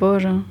m'ennuie pas,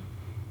 genre.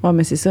 Ouais,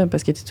 mais c'est ça,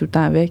 parce que t'es tout le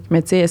temps avec.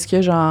 Mais tu sais, est-ce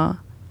que, genre...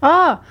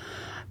 Ah!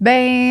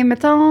 Ben,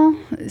 mettons,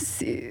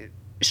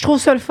 je trouve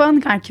ça le fun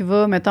quand il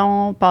va,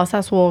 mettons, passer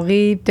la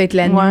soirée, peut-être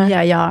la nuit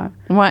ailleurs.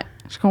 Ouais,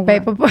 je comprends.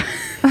 Ben, pas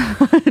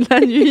la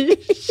nuit,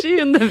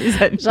 chez une de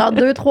mes amies. Genre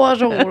 2-3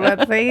 jours, là,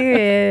 tu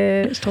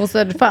sais. Je trouve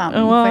ça le fun.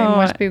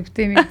 Moi, je peux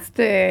écouter mes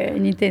petites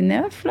unités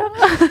 9, là.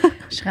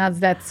 Je suis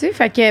rendue là-dessus.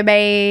 Fait que,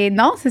 ben,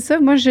 non, c'est ça.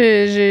 Moi,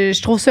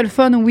 je trouve ça le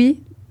fun,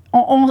 oui.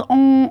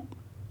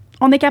 On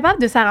on est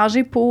capable de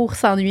s'arranger pour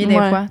s'ennuyer des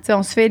fois. Tu sais,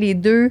 on se fait les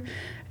deux,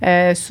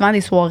 souvent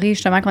des soirées,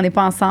 justement, qu'on n'est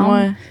pas ensemble.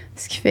 Ouais.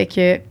 Ce qui fait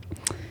que...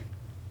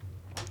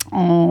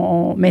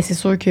 Mais c'est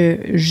sûr que,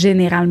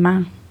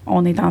 généralement,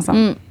 on est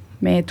ensemble.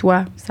 Mais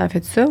toi, ça a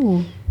fait ça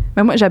ou...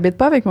 Ben moi, j'habite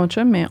pas avec mon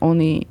chum, mais on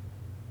est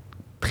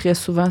très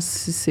souvent,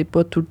 si c'est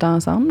pas tout le temps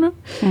ensemble. Là.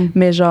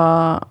 Mais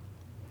genre,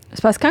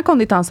 c'est parce que quand on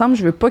est ensemble,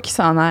 je veux pas qu'il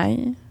s'en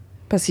aille.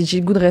 Parce que j'ai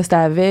le goût de rester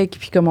avec,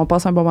 puis comme on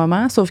passe un bon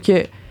moment. Sauf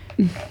que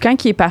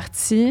quand il est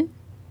parti,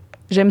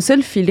 j'aime ça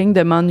le feeling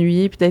de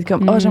m'ennuyer, puis d'être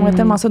comme, j'aimerais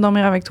tellement ça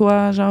dormir avec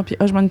toi, genre, puis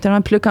je m'ennuie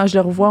tellement. Puis là, quand je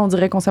le revois, on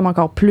dirait qu'on s'aime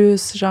encore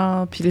plus,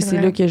 genre. Puis là, c'est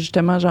là que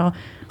justement, genre,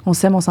 on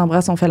s'aime, on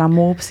s'embrasse, on fait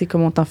l'amour, puis c'est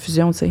comme on est en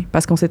fusion, tu sais,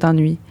 parce qu'on s'est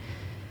ennuyé.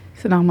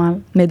 C'est normal.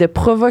 Mais de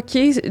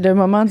provoquer le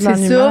moment de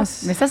l'ennuyement...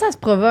 C'est ça. Mais ça se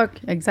provoque,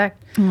 exact.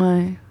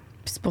 Ouais.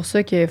 Puis c'est pour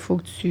ça qu'il faut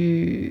que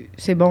tu...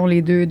 C'est bon,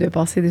 les deux, de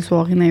passer des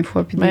soirées d'un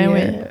fois. Puis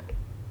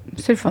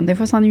c'est le fun. Des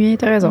fois, s'ennuyer,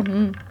 t'as raison.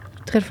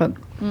 Très le fun.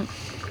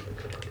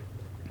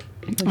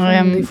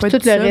 Des fois, tout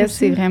le reste, aussi.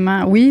 C'est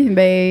vraiment... Oui,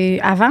 ben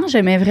avant,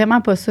 j'aimais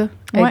vraiment pas ça,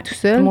 être tout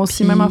seul. Moi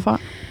aussi, même affaire.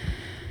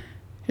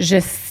 Tu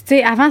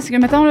sais, avant, c'est que,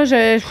 mettons, là,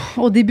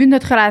 au début de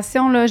notre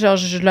relation, là, genre,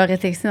 je leur ai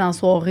texté dans la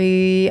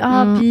soirée.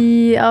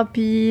 Puis, tu sais,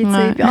 puis,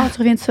 tu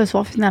reviens ce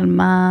soir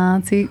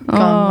finalement, tu sais, comme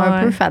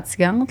un peu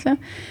fatigante, là.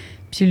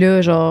 Puis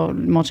là, genre,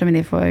 mon chum,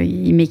 des fois,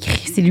 il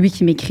m'écrit, c'est lui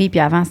qui m'écrit, puis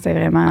avant, c'était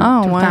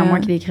vraiment tout le temps moi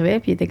qui l'écrivais,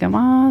 puis il était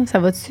comme, ça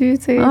va-tu,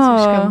 tu sais? Je suis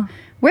comme,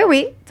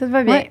 oui, tout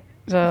va bien.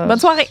 Genre, bonne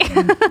soirée!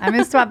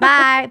 Amuse-toi,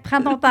 bye!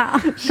 Prends ton temps!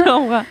 Je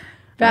comprends.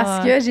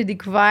 Parce que j'ai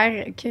découvert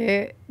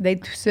que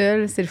d'être tout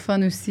seul, c'est le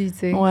fun aussi, tu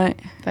sais. Ouais.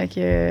 Fait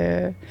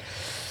que...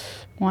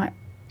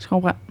 Je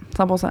comprends.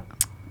 100%.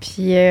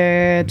 Puis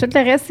tout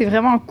le reste, c'est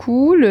vraiment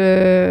cool.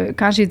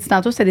 Quand j'ai dit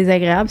tantôt c'était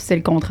désagréable, c'est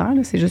le contraire.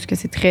 Là. C'est juste que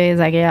c'est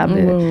très agréable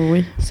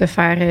de se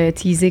faire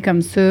teaser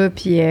comme ça,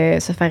 puis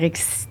se faire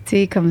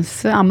exciter comme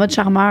ça, en mode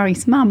charmeur. Il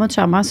se met en mode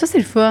charmeur. Ça, c'est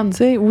le fun. Tu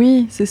sais,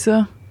 oui, c'est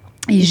ça.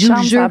 Il joue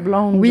le jeu. Sa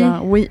blonde, oui.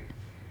 Genre, oui.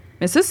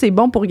 Mais ça, c'est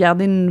bon pour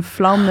garder une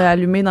flamme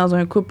allumée dans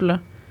un couple, là.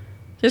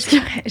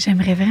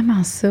 J'aimerais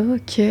vraiment ça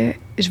que,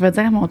 je vais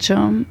dire à mon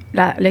chum,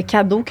 le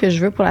cadeau que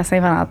je veux pour la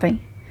Saint-Valentin,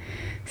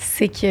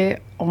 c'est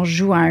qu'on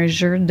joue à un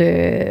jeu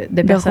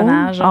de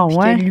personnages, puis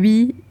que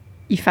lui,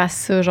 il fasse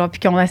ça, genre,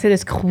 puis qu'on essaie de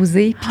se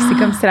cruiser, puis c'est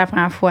comme si c'était la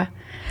première fois.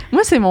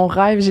 Moi, c'est mon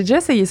rêve. J'ai déjà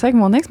essayé ça avec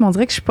mon ex, mais on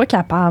dirait que je suis pas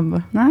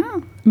capable. Non?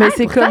 Mais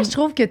c'est comme... je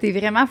trouve que t'es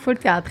vraiment full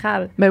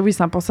théâtrale. Ben oui,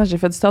 100%. J'ai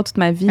fait du théâtre toute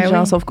ma vie,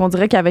 genre, sauf qu'on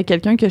dirait qu'avec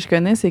quelqu'un que je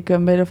connais, c'est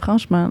comme, ben là,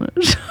 franchement, là,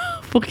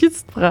 pour qui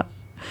tu te prends?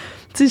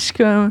 Tu sais, je suis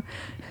comme...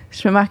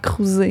 Je me mets à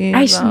cruiser.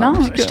 Non,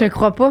 je te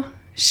crois pas.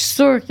 Je suis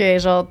sûre que,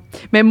 genre...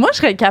 Mais moi, je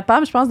serais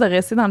capable, je pense, de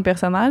rester dans le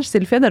personnage. C'est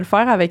le fait de le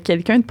faire avec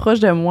quelqu'un de proche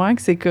de moi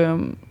que c'est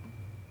comme...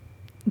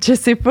 Je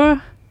sais pas.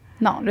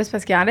 Non, là, c'est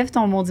parce qu'il enlève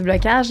ton maudit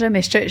blocage, là,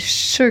 mais je suis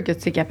sûre que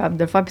tu es capable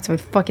de le faire puis tu vas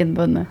être fucking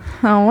bonne. Là.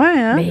 Ah ouais,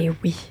 hein?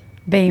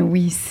 Ben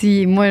oui.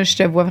 Si, moi, je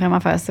te vois vraiment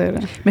faire ça,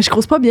 là. Mais je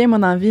croise pas bien,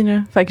 mon envie,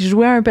 là. Fait que je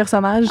jouais à un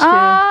personnage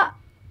Ah,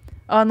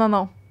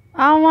 non.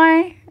 Ah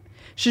ouais?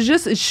 Je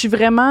suis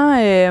vraiment...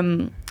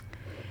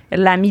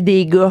 l'ami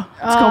des gars.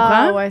 Tu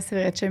comprends? Ah ouais, c'est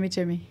vrai,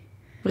 chummy.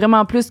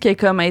 Vraiment plus qu'être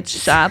comme être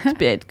chatte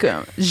puis être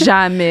comme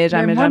jamais.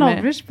 Moi non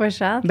plus, je suis pas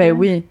chatte. Ben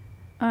oui.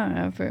 Ah,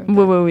 un peu.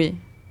 Oui.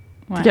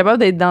 Ouais. T'es capable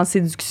d'être dans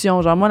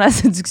séduction. Genre, moi, la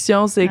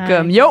séduction, c'est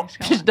comme yo,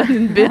 puis je donne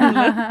une bine,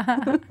 là.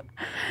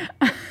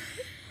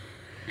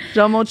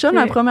 Genre, mon chum,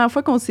 la première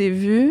fois qu'on s'est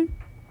vus,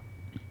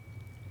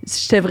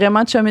 j'étais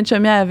vraiment chummy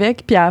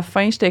avec, puis à la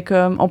fin, j'étais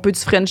comme, on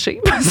peut-tu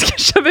frencher? Parce que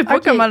je savais pas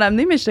comment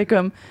l'amener, mais j'étais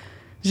comme,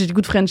 j'ai le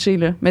goût de frencher,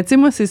 là. Mais tu sais,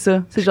 moi, c'est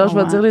ça. C'est genre, je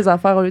vais dire les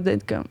affaires au lieu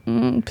d'être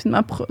comme, puis de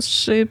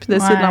m'approcher, puis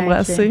d'essayer de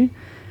l'embrasser.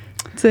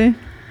 Tu sais.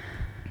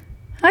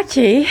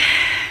 OK.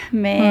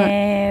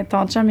 Mais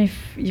ton chum,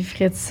 il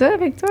ferait ça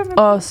avec toi?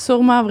 Ah,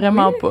 sûrement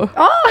vraiment pas.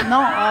 Ah,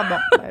 non! Ah, bon.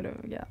 Ben là,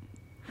 regarde.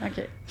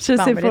 OK. Je sais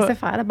pas. On va laisser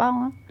faire d'abord,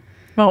 hein?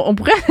 Bon, on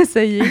pourrait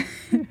essayer.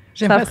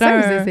 J'aimerais ça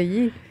que vous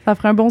essayiez. Ça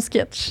ferait un bon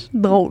sketch.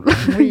 Drôle.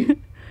 Oui.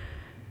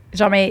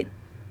 Genre, mais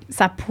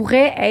ça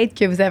pourrait être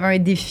que vous avez un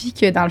défi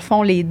que, dans le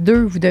fond, les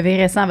deux, vous devez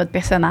rester dans votre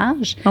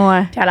personnage.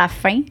 Ouais. Puis à la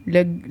fin,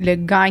 le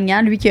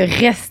gagnant, lui qui a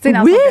resté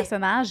dans son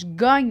personnage,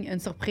 gagne une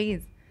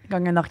surprise.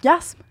 Gagne un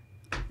orgasme?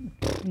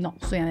 Non,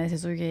 ça, c'est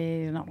sûr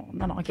que... Non.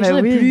 Quelque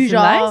chose de plus,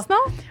 genre... Nice,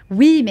 non?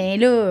 Oui, mais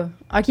là...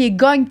 OK,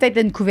 gagne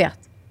peut-être une couverte.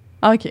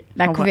 Ah, OK.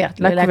 La couverte.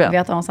 La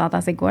couverte, on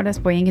s'entend, c'est quoi, là?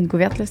 C'est pas rien qu'une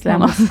couverte, là. C'est la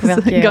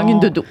couverte que gagne une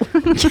dodo.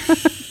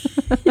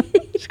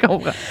 Je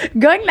comprends.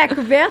 Gagne la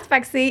couverte,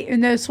 fait que c'est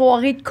une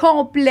soirée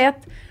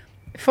complète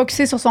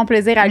focusée sur son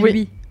plaisir à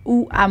lui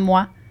ou à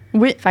moi.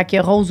 Oui. Fait que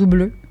rose ou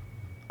bleu.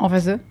 On fait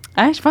ça.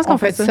 Hein, je pense qu'on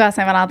fait ça à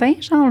Saint-Valentin,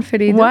 genre, on le fait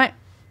les deux. Ouais.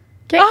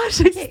 Okay. Ah,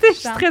 j'ai excité, je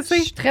suis stressée.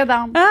 Je suis très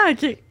down. Ah,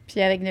 OK. Puis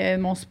avec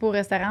mon souper au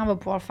restaurant, on va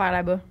pouvoir le faire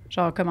là-bas.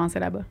 Genre, commencer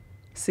là-bas.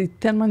 C'est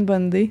tellement une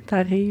bonne idée.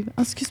 T'arrives.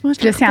 Oh, excuse-moi, je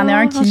Puis là, s'il y en a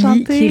un qui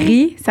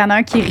rit, s'il y en a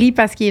un qui rit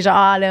parce qu'il est genre,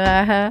 ah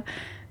là,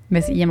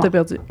 mais il est mort. T'as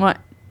perdu. Ouais.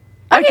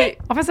 OK,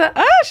 on fait ça.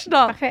 Ah, je suis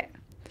dans. Parfait.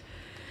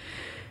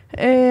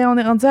 Et on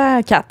est rendu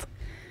à 4.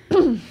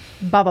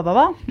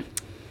 Bon.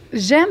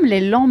 J'aime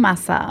les longs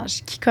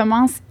massages qui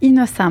commencent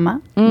innocemment,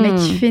 mais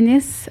qui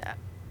finissent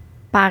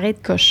par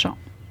être cochons.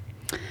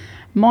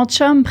 Mon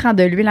chum prend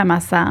de l'huile à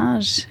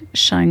massage,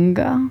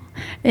 shanga,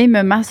 et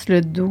me masse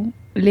le dos,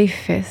 les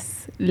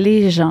fesses,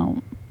 les jambes,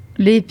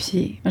 les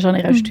pieds. J'en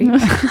ai rajouté.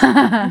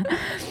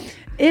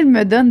 Il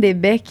me donne des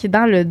becs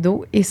dans le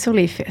dos et sur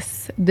les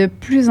fesses, de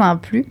plus en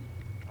plus,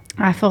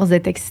 à force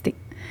d'être excitée.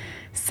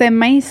 Ses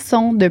mains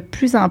sont de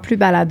plus en plus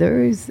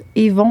baladeuses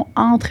et vont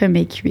entre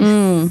mes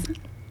cuisses,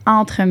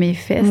 entre mes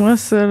fesses. Moi,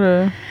 ça,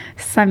 là.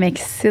 Ça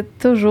m'excite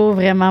toujours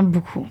vraiment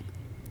beaucoup.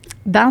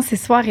 Dans ces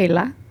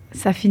soirées-là,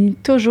 ça finit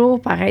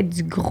toujours par être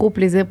du gros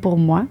plaisir pour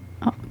moi.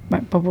 Ah, ben,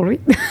 pas pour lui.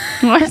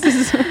 Ouais, c'est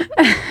ça.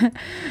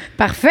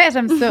 Parfait,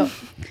 j'aime ça.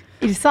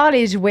 Il sort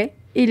les jouets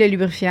et le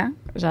lubrifiant.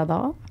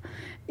 J'adore.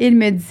 Il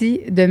me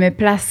dit de me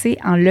placer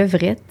en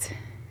levrette.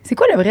 C'est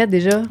quoi levrette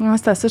déjà? Ouais,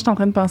 c'est à ça que je suis en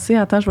train de penser.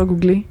 Attends, je vais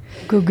googler.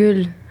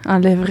 Google. En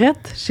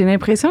levrette? J'ai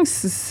l'impression que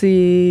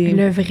c'est...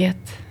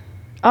 Levrette.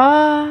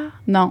 Ah,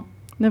 non.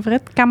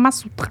 Levrette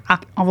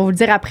Kamasutra. On va vous le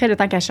dire après le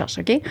temps qu'elle cherche,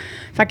 OK?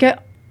 Fait que,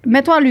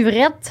 mets-toi en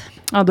levrette.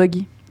 En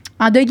doggy.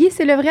 En doggy,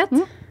 c'est levrette?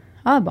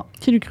 Ah bon.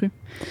 Qui l'eût cru?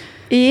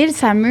 Et il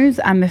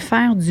s'amuse à me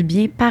faire du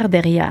bien par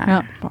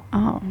derrière. Ah,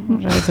 bon.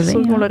 J'aurais dû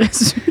sûr qu'on lire. l'aurait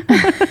su.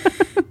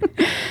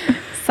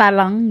 Sa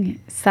langue,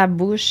 sa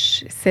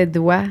bouche, ses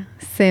doigts,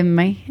 ses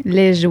mains,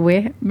 les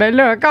jouets. Ben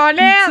là,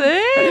 Colin!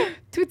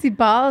 Tout y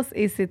passe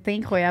et c'est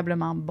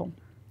incroyablement bon.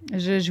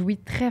 Je jouis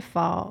très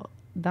fort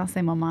dans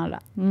ces moments-là.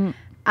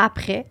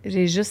 Après,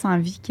 j'ai juste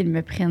envie qu'il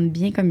me prenne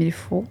bien comme il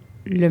faut.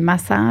 Le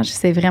massage,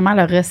 c'est vraiment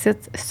la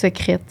recette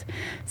secrète.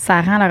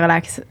 Ça rend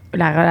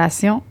la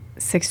relation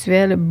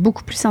sexuelle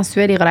beaucoup plus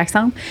sensuelle et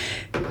relaxante.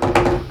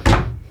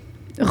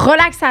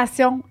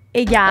 Relaxation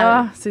égale.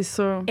 Ah, c'est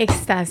sûr.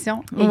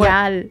 Excitation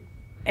égale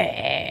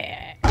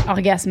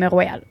orgasme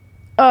royal.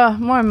 Ah,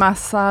 moi, un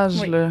massage,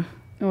 Oui. là.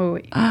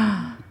 Oui.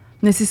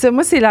 Mais c'est ça.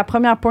 Moi, c'est la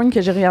première porn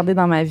que j'ai regardée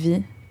dans ma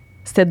vie.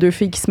 C'était 2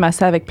 filles qui se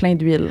massaient avec plein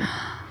d'huile.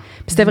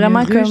 Puis c'était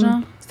vraiment comme... Genre?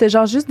 C'était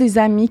genre juste des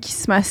amis qui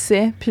se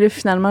massaient. Puis là,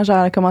 finalement, genre,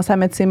 elle a commencé à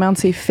mettre ses mains entre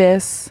ses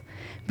fesses.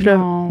 Puis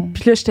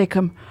là, j'étais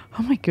comme,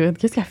 oh my God,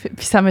 qu'est-ce qu'elle fait?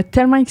 Puis ça m'a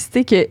tellement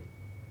excitée que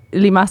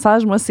les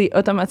massages, moi, c'est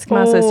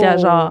automatiquement associé à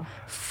genre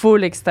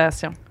full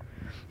excitation.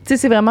 Tu sais,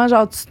 c'est vraiment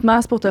genre, tu te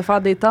masses pour te faire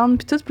détendre.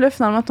 Puis tout, puis là,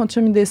 finalement, ton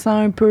chum, il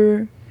descend un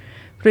peu.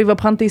 Puis là, il va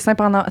prendre tes seins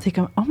pendant... T'es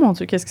comme, oh mon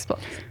Dieu, qu'est-ce qui se passe?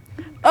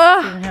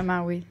 Ah! C'est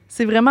vraiment, oui.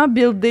 C'est vraiment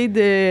buildé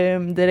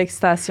de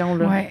l'excitation,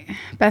 là. Oui.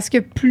 Parce que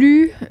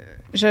plus...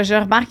 Je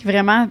remarque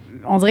vraiment...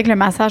 On dirait que le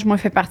massage, moi,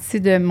 fait partie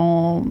de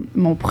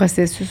mon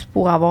processus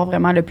pour avoir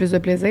vraiment le plus de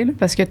plaisir. Là,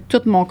 parce que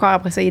tout mon corps,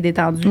 après ça, il est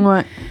détendu.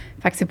 Ouais.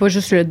 Fait que c'est pas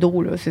juste le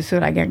dos, là. C'est ça,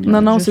 la gang. Là.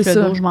 Non, juste c'est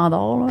le ça. dos, je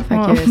m'endors, là. Fait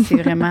que c'est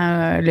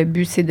vraiment... le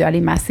but, c'est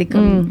d'aller masser,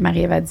 comme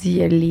Maryève a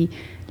dit,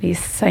 les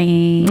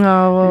seins,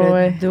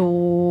 le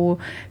dos.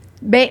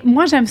 Ben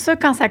moi, j'aime ça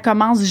quand ça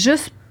commence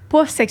juste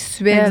pas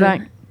sexuel.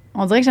 Exact.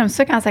 On dirait que j'aime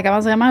ça quand ça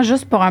commence vraiment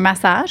juste pour un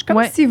massage,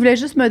 comme s'il voulait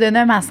juste me donner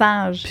un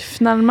massage. Puis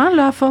finalement,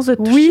 là, à force de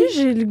toucher,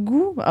 j'ai le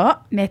goût.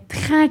 Ah! Mais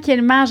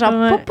tranquillement,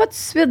 genre pas tout de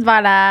suite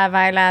vers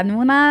la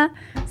nouna.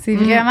 C'est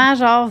vraiment,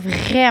 genre,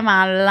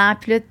 vraiment lent.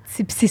 Puis là,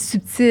 c'est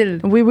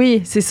subtil.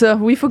 Oui, c'est ça.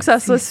 Oui, il faut que ça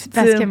soit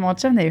subtil. Parce que mon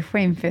chum, des fois,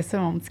 il me fait ça,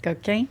 mon petit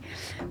coquin.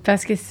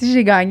 Parce que si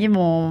j'ai gagné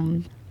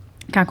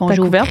quand on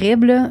joue au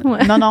crib, là.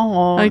 Ouais.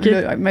 Non,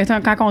 Okay. mettons,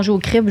 quand on joue au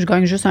crib, je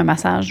gagne juste un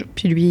massage,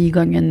 puis lui, il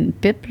gagne une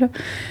pipe, là.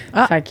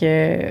 Ah. Fait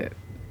que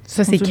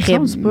ça, c'est Ça me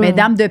crib. semble pas. Mais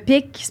dame de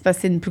pique, c'est parce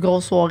que c'est une plus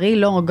grosse soirée,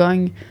 là, on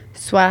gagne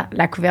soit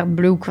la couverte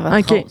bleue ou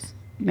couverte rose.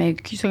 Mais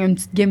sur une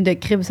petite game de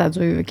crib, ça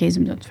dure 15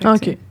 minutes. Fait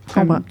que je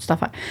comprends. une petite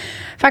affaire.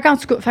 Fait qu'en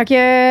tout cas,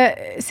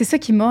 c'est ça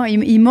qu'il m'a.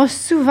 Il m'a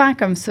souvent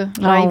comme ça.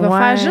 Genre, il va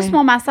faire juste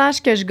mon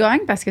massage que je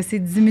gagne parce que c'est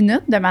 10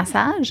 minutes de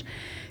massage.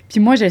 Puis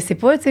moi, je le sais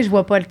pas, tu sais, je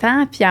vois pas le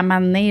temps. Puis à un moment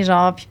donné,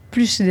 genre, puis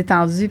plus je suis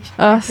détendue, puis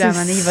plus à un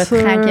moment donné, il va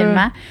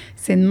tranquillement.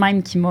 C'est le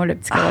même qui m'a, le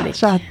petit colique.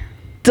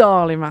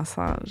 J'adore les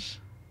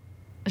massages.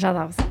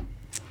 J'adore ça.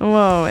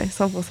 Ouais,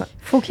 100%.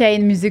 Faut qu'il y ait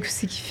une musique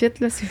aussi qui fit,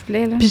 là, s'il vous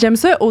plaît. Là. Puis j'aime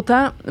ça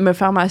autant me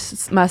faire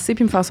masser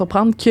puis me faire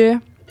surprendre que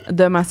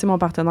de masser mon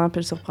partenaire puis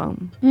le surprendre.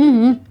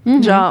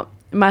 Genre,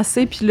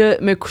 masser puis là,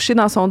 me coucher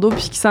dans son dos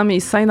puis qu'il sent mes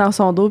seins dans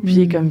son dos puis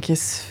il est comme,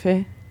 qu'est-ce que tu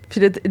fais? Puis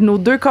là, nos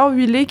 2 corps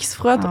huilés qui se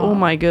frottent, oh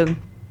my God.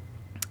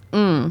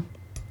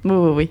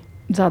 Oui.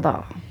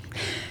 J'adore.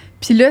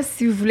 Puis là,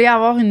 si vous voulez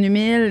avoir une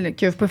humile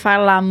que vous pouvez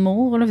faire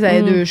l'amour, là, vous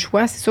avez 2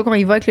 choix. C'est sûr qu'on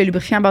y va avec le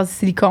lubrifiant à base de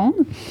silicone,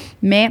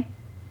 mais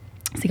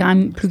c'est quand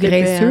même plus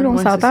graisseux, on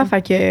s'entend.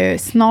 Fait que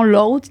sinon,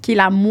 l'autre, qui est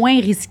la moins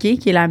risquée,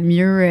 qui est la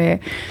mieux,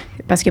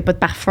 parce qu'il n'y a pas de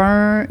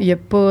parfum, il n'y a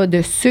pas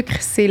de sucre,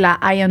 c'est la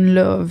Iron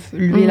Love,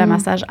 l'huile à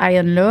massage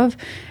Iron Love.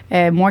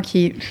 Moi, je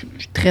suis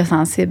très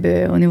sensible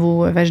au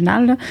niveau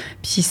vaginal, là.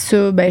 Puis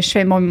ça, ben, je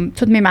fais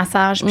tous mes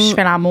massages, puis je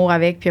fais l'amour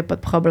avec, puis il n'y a pas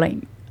de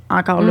problème.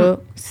 Encore là,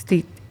 si tu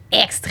es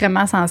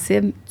extrêmement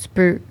sensible, tu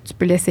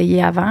peux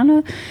l'essayer avant,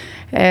 là.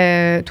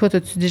 Toi,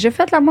 as-tu déjà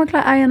fait l'amour avec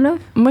la Iron Love?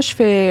 Moi,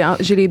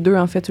 j'ai les 2,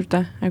 en fait, tout le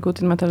temps, à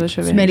côté de ma table de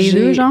chevet. Tu mets les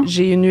 2, genre?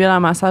 J'ai une huile à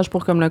massage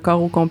pour comme le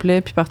corps au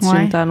complet, puis partie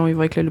génitale, on y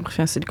va avec le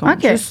lubrifiant silicone.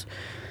 OK. Juste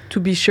to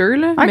be sure,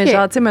 là. OK. Mais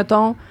genre, tu sais,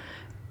 mettons,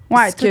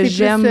 Ouais, ce que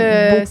j'aime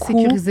beaucoup.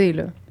 sécurisé,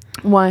 là.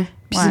 Ouais.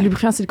 Puis Ouais. le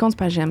lubrifiant en silicone, c'est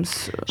pas j'aime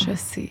ça. Je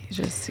sais.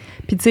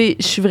 Puis tu sais,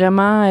 je suis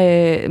vraiment...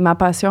 ma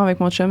passion avec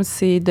mon chum,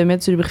 c'est de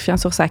mettre du lubrifiant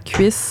sur sa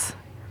cuisse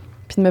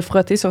puis de me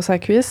frotter sur sa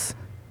cuisse.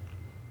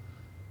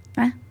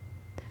 Hein?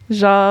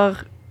 Genre,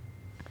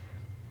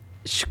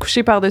 je suis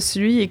couchée par-dessus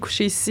lui, il est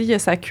couché ici, il y a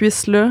sa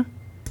cuisse là.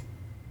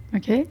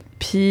 OK.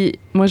 Puis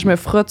moi, je me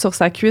frotte sur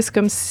sa cuisse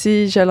comme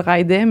si je le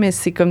raidais, mais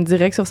c'est comme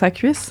direct sur sa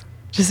cuisse.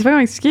 Je sais pas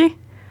comment expliquer.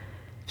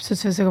 Puis ça,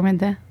 tu fais ça combien de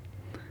temps?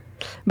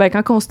 Ben,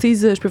 quand on se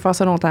tease, je peux faire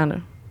ça longtemps, là.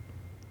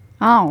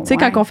 Ah, Tu sais,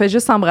 quand on fait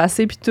juste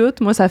s'embrasser puis tout,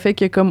 moi, ça fait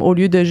que comme au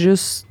lieu de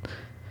juste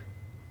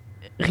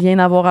rien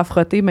avoir à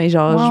frotter, ben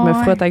genre, je me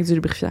frotte avec du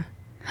lubrifiant.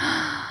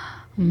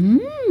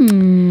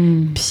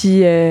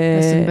 Puis...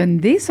 C'est une bonne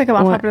idée, ça,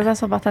 comment ouais. faire plaisir à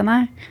son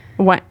partenaire.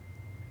 Ouais.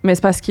 Mais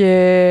c'est parce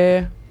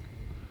que...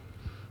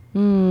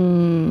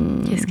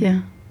 Qu'est-ce qu'il y a?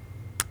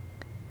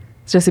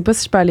 Je sais pas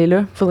si je peux aller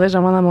là. Faudrait que j'en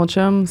demande à mon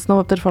chum. Sinon,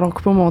 va peut-être falloir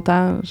couper au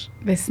montage.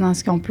 Ben sinon,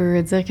 est-ce qu'on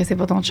peut dire que c'est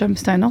pas ton chum,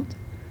 c'est un autre?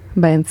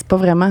 Ben, c'est pas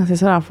vraiment. C'est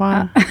ça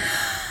l'affaire.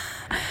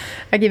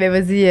 OK, ben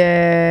vas-y,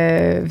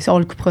 on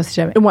le coupera si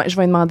jamais. Ouais, je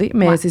vais lui demander.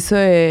 Mais Ouais. c'est ça,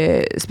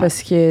 c'est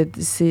parce que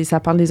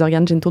ça parle des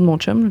organes génitaux de mon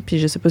chum. Là, puis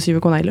je sais pas s'il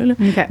veut qu'on aille là.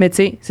 OK. Mais tu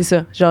sais, c'est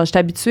ça. Genre, je suis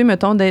habituée,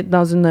 mettons, d'être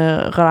dans une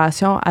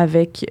relation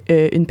avec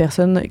une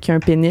personne qui a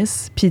un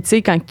pénis. Puis tu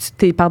sais, quand tu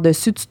t'es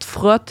par-dessus, tu te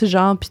frottes,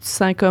 genre, puis tu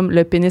sens comme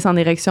le pénis en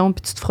érection,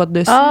 puis tu te frottes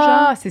dessus,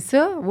 Ah, genre. c'est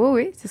ça?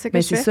 Oui, c'est ça que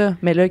Mais je c'est fais. ça.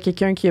 Mais là,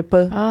 quelqu'un qui a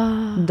pas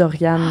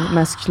d'organes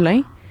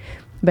masculins,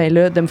 ben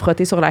là, de me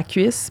frotter sur la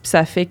cuisse, puis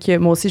ça fait que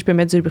moi aussi, je peux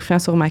mettre du lubrifiant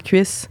sur ma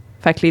cuisse.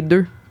 Fait que les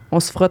deux, on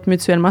se frotte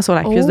mutuellement sur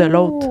la cuisse de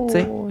l'autre, tu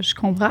sais. Je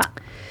comprends.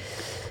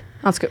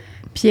 En tout cas.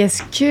 Puis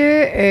est-ce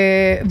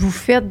que vous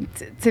faites,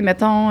 tu sais,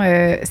 mettons,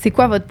 c'est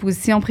quoi votre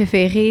position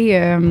préférée?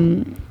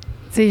 Tu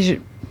sais, je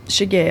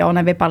sais qu'on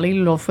avait parlé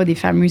l'autre fois des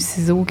fameux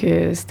ciseaux,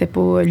 que c'était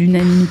pas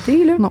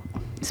l'unanimité, là. Non.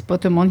 C'est pas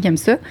tout le monde qui aime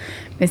ça.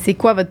 Mais c'est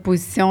quoi votre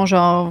position,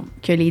 genre,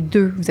 que les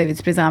deux, vous avez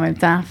du plaisir en même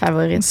temps,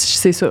 favorite?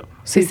 C'est ça.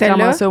 C'est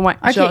clairement celle-là? ça, ouais.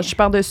 OK. Genre, je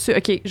pars dessus.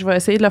 OK, je vais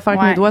essayer de le faire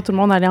avec mes doigts. Tout le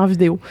monde allait en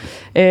vidéo.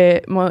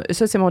 Moi,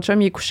 ça, c'est mon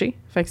chum, il est couché.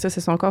 Fait que ça, c'est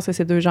son corps, c'est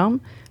ses deux jambes.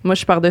 Moi,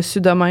 je pars dessus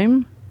de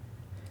même.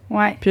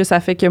 Ouais. Puis là, ça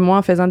fait que moi,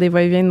 en faisant des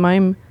va-et-vient de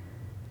même,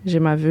 j'ai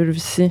ma vulve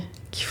ici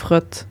qui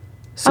frotte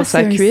sur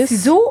sa cuisse. C'est un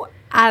ciseau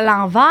à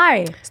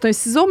l'envers. C'est un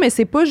ciseau, mais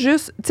c'est pas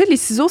juste... Tu sais, les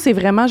ciseaux, c'est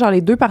vraiment genre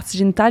les deux parties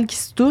génitales qui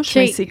se touchent. OK.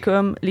 Mais c'est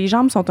comme... Les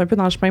jambes sont un peu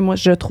dans le chemin, moi,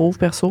 je trouve,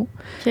 perso.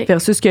 OK.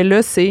 Versus que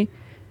là, c'est...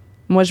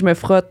 Moi, je me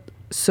frotte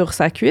sur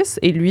sa cuisse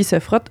et lui se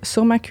frotte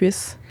sur ma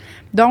cuisse.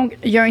 Donc,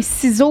 il y a un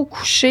ciseau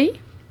couché,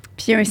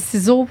 puis il y a un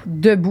ciseau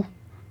debout.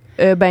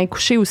 Ben,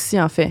 couché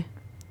aussi, en fait.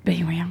 Ben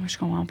voyons, je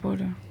comprends pas,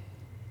 là.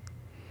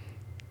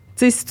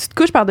 Tu sais, si tu te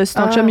couches par-dessus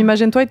ton chum,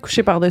 imagine-toi être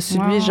couché par-dessus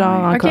lui,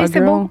 genre en OK, call c'est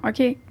girl. bon. OK,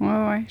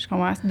 ouais, je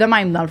comprends. De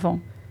même, dans le fond.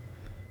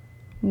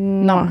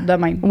 Non, de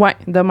même. Ouais,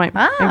 de même.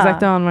 Ah!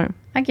 Exactement de même.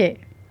 OK,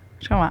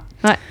 je comprends.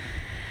 Ouais.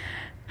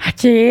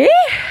 OK,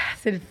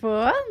 c'est le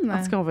fun.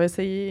 En tout cas, on va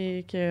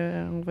essayer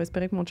que... On va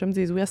espérer que mon chum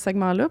dise oui à ce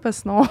segment-là, parce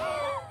que sinon,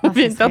 on Ah,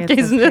 vient de perdre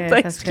 15 minutes à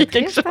expliquer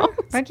quelque chose.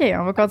 OK,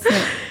 on va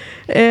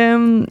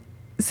continuer.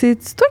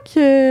 C'est toi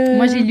que...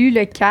 Moi, j'ai lu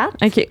le 4.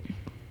 OK.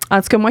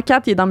 En tout cas, moi,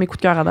 4, il est dans mes coups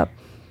de cœur à date.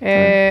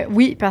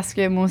 Oui, parce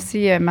que moi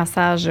aussi,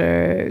 massage... tu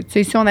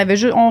sais, si on avait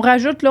juste... On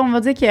rajoute, là, on va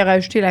dire qu'il a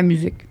rajouté la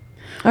musique.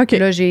 OK.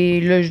 Là,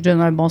 je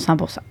donne un bon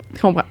 100%.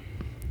 Je comprends.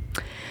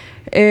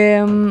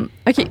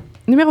 OK.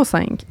 Numéro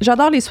 5.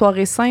 J'adore les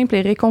soirées simples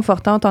et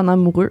réconfortantes en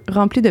amoureux,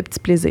 remplies de petits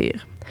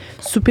plaisirs.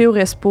 Souper au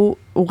respo.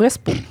 Au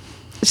respo.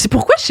 C'est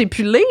pourquoi je sais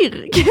plus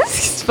lire.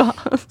 Qu'est-ce qui se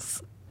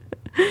passe?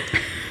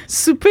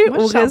 Souper Moi,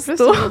 au je sens resto.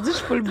 plus aujourd'hui, je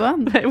suis full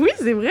bonne. Ben oui,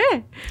 c'est vrai.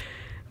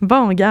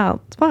 Bon, regarde,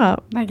 c'est pas grave.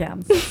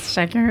 Regarde,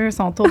 chacun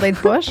son tour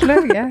d'être poche, là,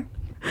 regarde.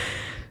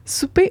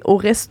 Souper au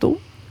resto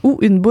ou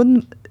une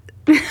bonne...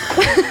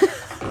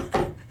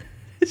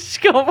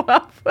 Je comprends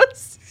pas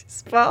ce qui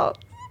se passe.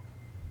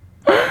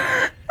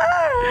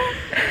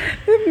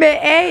 Mais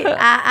hey,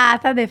 à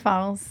ta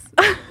défense,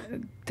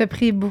 t'as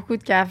pris beaucoup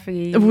de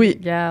café. Oui,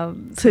 regarde,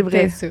 c'est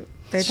vrai. Ça.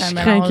 Peut-être Je un suis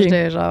mélange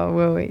craquée. de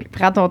genre, oui.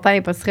 Prends ton temps, y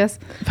a pas de stress.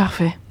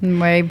 Parfait.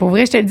 Oui, pour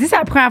vrai, je te le dis, c'est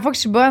la première fois que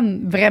je suis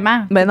bonne,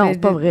 vraiment. Ben non, c'est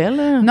pas vrai,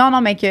 là.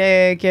 Non, mais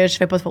que je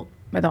fais pas de faute.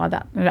 Mettons, à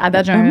date. À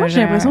date, Moi,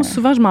 j'ai l'impression que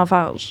souvent, je m'en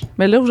fâche.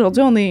 Mais là,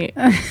 aujourd'hui, on est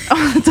à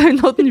un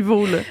autre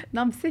niveau, là.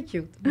 Non, mais c'est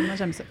cute. Moi,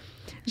 j'aime ça.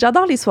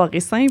 J'adore les soirées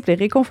simples et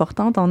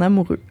réconfortantes en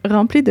amoureux,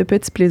 remplies de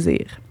petits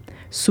plaisirs.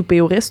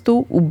 Souper au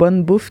resto ou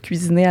bonne bouffe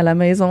cuisinée à la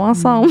maison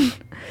ensemble.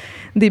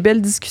 Des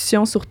belles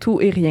discussions sur tout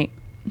et rien.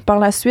 Par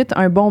la suite,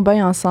 un bon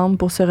bain ensemble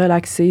pour se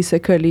relaxer, se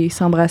coller,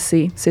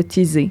 s'embrasser, se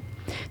teaser.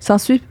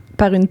 S'ensuit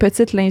par une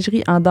petite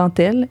lingerie en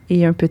dentelle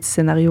et un petit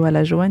scénario à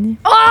la Joanie.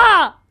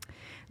 Ah!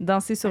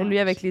 Danser sur lui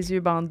avec les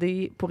yeux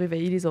bandés pour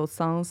éveiller les autres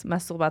sens,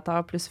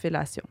 masturbateur plus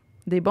fellation.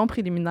 Des bons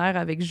préliminaires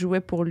avec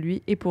jouets pour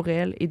lui et pour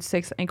elle et du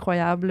sexe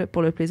incroyable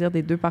pour le plaisir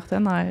des deux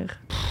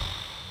partenaires.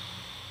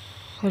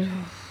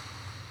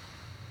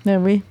 Ben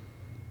oui.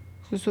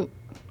 C'est ça.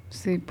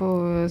 C'est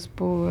pas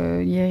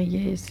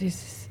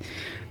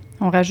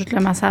On rajoute le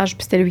massage,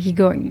 puis c'était lui qui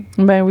gagne.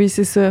 Ben oui,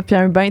 c'est ça. Puis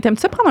un bain.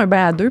 T'aimes-tu ça prendre un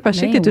bain à deux? Parce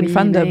que je sais que t'es une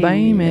fan de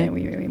bain, mais...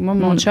 Oui. Moi,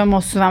 mon chum,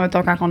 souvent,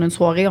 mettons, quand on a une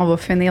soirée, on va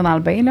finir dans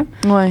le bain, là.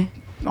 Ouais.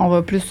 On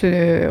va plus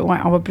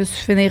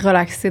finir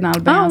relaxé dans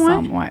le bain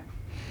ensemble, ouais.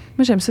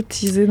 Moi, j'aime ça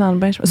teaser dans le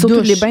bain.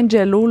 Surtout les bains de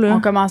jello, là. On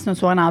commence notre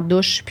soirée dans la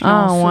douche, puis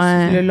là,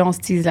 on se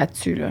tease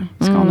là-dessus, là.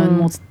 Parce qu'on a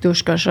une petite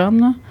douche cochonne,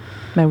 là.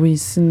 Ben oui,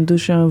 c'est une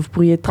douche, vous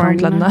pourriez être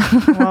 30 là-dedans.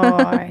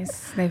 Ouais.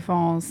 Des fois,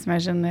 on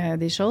s'imagine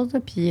des choses, là,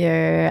 puis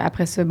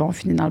après ça, on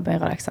finit dans le bain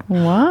relaxant. Wow.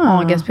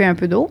 On gaspille un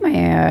peu d'eau,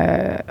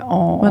 mais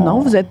non,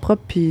 vous êtes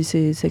propre, puis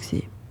c'est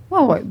sexy.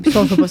 Ouais. Puis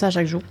ça, on fait pas ça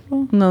chaque jour. Là.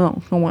 Non,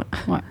 ouais.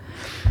 Ouais.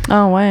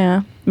 Ah ouais,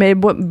 hein. Mais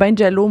bain de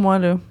jello, moi,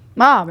 là.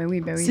 Ah, ben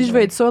oui. Si je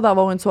veux être sûre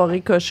d'avoir une soirée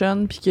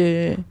cochonne, puis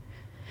que... Tu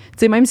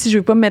sais, même si je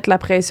veux pas me mettre la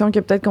pression que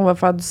peut-être qu'on va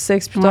faire du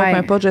sexe plus tard, peu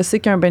importe, je sais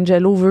qu'un bain de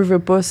jello veut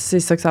pas,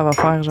 c'est ça que ça va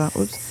faire, genre.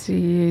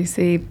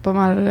 C'est pas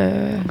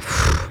mal...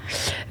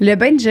 Le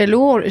bain de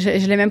jello,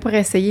 je l'ai même pas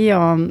essayé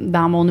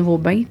dans mon nouveau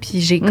bain,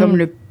 puis j'ai comme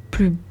le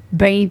plus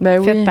bain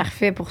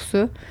parfait pour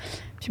ça.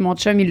 Puis mon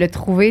chum, il l'a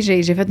trouvé,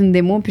 j'ai fait une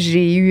démo, puis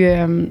j'ai eu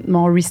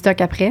mon restock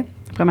après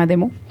ma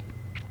démo.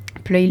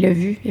 Puis là, il l'a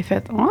vu, il a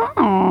fait «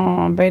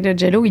 Oh, bain de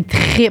jello, il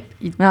trippe. »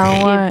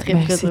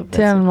 C'est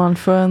tellement le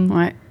fun.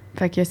 Ouais.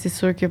 Fait que c'est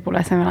sûr que pour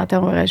la Saint-Valentin,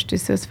 on va rajouter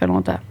ça fait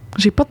longtemps.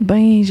 J'ai pas de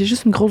bain, j'ai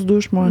juste une grosse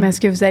douche, moi. Mais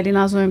est-ce que vous allez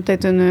dans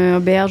peut-être une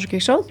auberge ou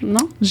quelque chose,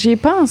 non? J'y ai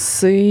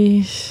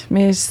pensé,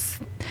 mais...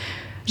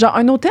 Genre,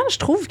 un hôtel, je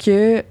trouve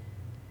que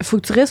faut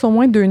que tu restes au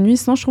moins 2 nuits,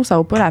 sinon je trouve que ça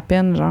vaut pas la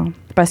peine, genre.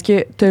 Parce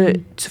que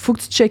faut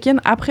que tu check-in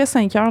après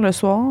 5 heures le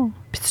soir,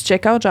 puis tu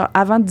check-out, genre,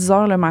 avant 10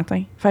 heures le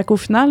matin. Fait qu'au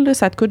final, là,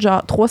 ça te coûte,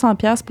 genre,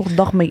 300$ pour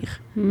dormir.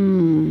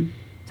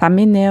 Ça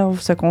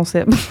m'énerve, ce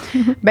concept.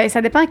 Ben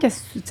ça dépend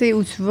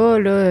où tu vas,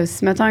 là.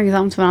 Si, mettons un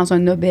exemple, tu vas dans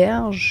une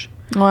auberge...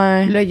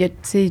 Ouais. Là,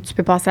 tu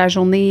peux passer la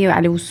journée,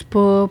 aller au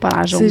spa pendant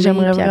la journée.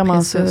 J'aimerais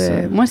vraiment ça.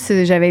 Moi,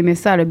 j'avais aimé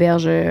ça à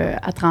l'auberge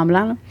à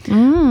Tremblant. Là.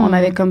 On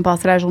avait comme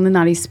passé la journée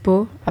dans les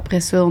spas. Après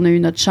ça, on a eu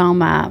notre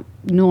chambre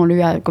Nous, on l'a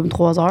eu à comme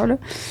 3 heures. Là.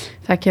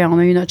 Fait qu'on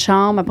a eu notre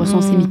chambre. Après ça,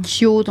 on s'est mis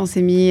cute, on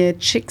s'est mis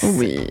chicks.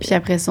 Oui. Puis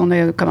après ça, on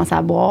a commencé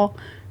à boire.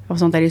 Après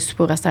ça, on est allé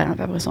souper au restaurant.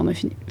 Puis après ça, on a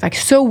fini. Fait que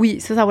ça, oui,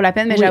 ça vaut la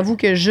peine. Mais j'avoue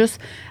que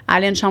juste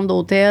aller à une chambre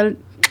d'hôtel...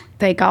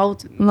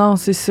 take-out. Non,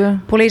 c'est ça.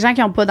 Pour les gens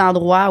qui n'ont pas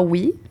d'endroit,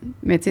 oui.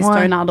 Mais tu sais, c'est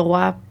un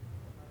endroit,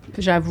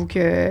 j'avoue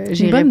que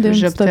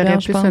j'opterais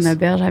plus une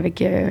auberge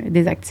avec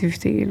des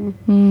activités.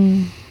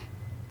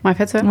 Ouais,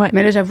 faites ça. Ouais.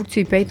 Mais là, j'avoue que tu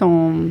y payes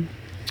ton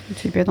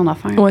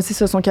affaire. Ouais, c'est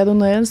ça. Son cadeau de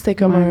Noël, c'était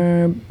comme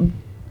un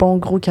bon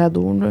gros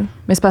cadeau. Là.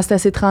 Mais c'est parce que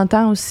c'était ses 30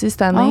 ans aussi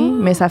cette année.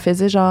 Mais ça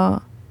faisait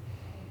genre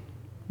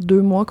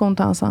 2 mois qu'on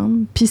était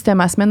ensemble. Puis c'était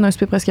ma semaine d'un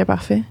souper presque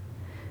parfait.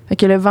 Fait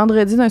que le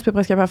vendredi, d'un souper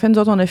presque parfait, nous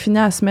autres, on a fini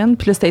la semaine.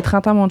 Puis là, c'était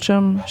 30 ans, mon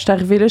chum. J'étais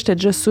arrivée là, j'étais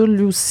déjà saoule,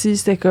 lui aussi.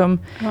 C'était comme...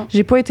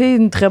 J'ai pas été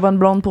une très bonne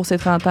blonde pour ses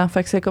 30 ans.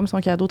 Fait que c'est comme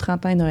son cadeau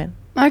 30 ans et Noël.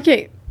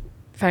 OK.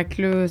 Fait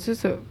que là, c'est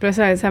ça. Puis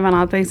là,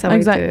 Saint-Valentin, ça va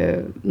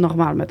être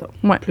normal, mettons.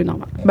 Ouais. Plus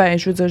normal. Ben,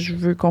 je veux dire, je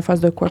veux qu'on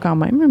fasse de quoi quand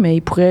même. Mais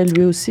il pourrait,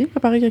 lui aussi,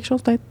 préparer quelque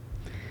chose, peut-être.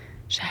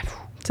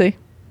 J'avoue. Tu sais.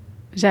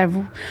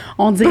 J'avoue.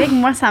 On dirait que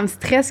moi, ça me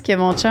stresse que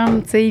mon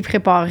chum, tu sais, il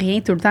prépare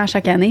rien tout le temps à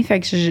chaque année. Fait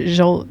que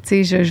je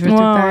veux tout le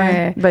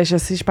temps... Ben, je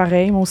sais, je suis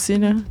pareil, moi aussi,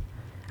 là.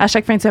 À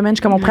chaque fin de semaine,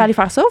 je suis comme, on pourrait aller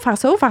faire ça.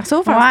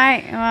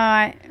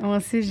 Ouais. Moi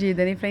aussi, j'ai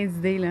donné plein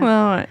d'idées,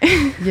 là. Ouais.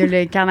 Il y a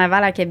le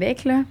carnaval à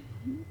Québec, là.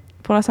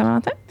 Pour la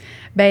Saint-Valentin?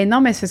 Ben non,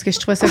 mais c'est parce que je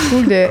trouvais ça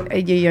cool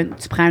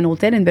tu prends un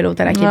hôtel, une belle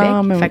hôtel à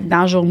Québec. Fait que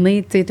dans la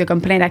journée, tu sais, t'as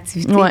comme plein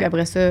d'activités. Puis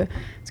après ça,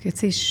 parce que,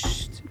 tu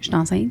sais, je suis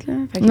enceinte, là.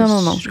 Fait que non,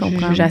 je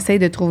comprends. J'essaie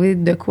de trouver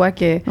de quoi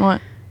que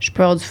je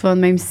peux avoir du fun,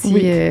 même si...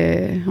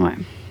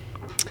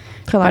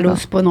 Très pas aller au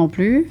spa non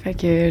plus. Fait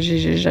que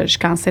je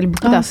cancelle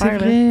beaucoup d'affaires.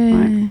 C'est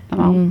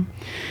vrai.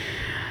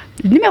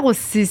 Numéro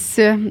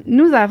 6.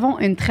 Nous avons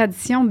une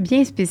tradition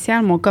bien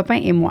spéciale, mon copain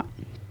et moi.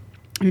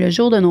 Le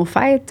jour de nos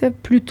fêtes,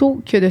 plutôt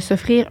que de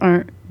s'offrir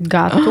un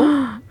gâteau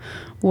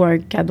ou un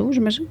cadeau,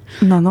 j'imagine.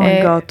 Non,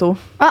 un gâteau.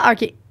 Ah,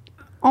 OK.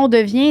 On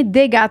devient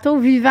des gâteaux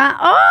vivants.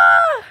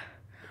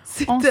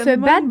 On se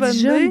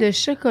badigeonne de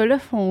chocolat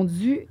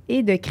fondu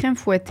et de crème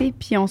fouettée,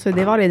 puis on se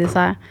dévore les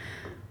desserts.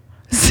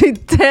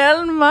 C'est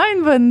tellement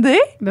une bonne idée.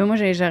 Ben moi,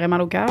 j'aurais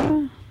mal au cœur.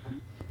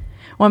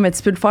 Ouais, mais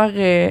tu peux le faire...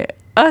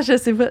 je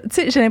sais pas. Tu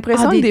sais, j'ai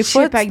l'impression que des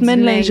fois, tu te mets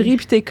une lingerie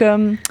puis t'es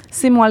comme,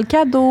 c'est moi le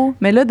cadeau.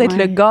 Mais là, d'être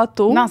le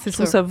gâteau, je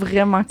trouve ça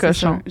vraiment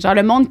cochon. Genre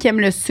le monde qui aime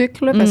le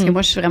sucre, là, parce que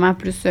moi, je suis vraiment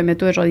plus,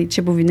 mets-toi, genre des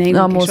chips au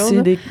vinaigre ou quelque chose.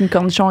 Moi aussi, des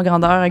cornichons en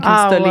grandeur avec une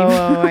petite olive.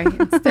 Ouais.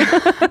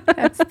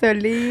 La petite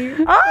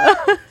olive.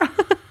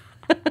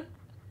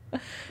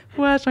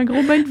 Ouais, j'ai un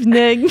gros bain de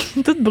vinaigre.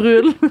 Tout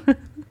brûle.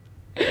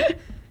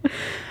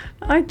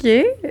 OK.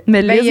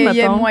 Mais Liz, il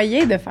y a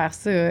moyen de faire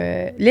ça.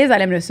 Liz,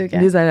 elle aime le sucre.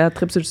 Liz, elle a la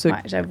tripe sur le sucre.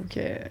 Ouais, j'avoue que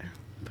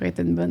ça pourrait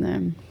être une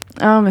bonne...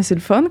 Ah, mais c'est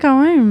le fun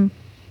quand même.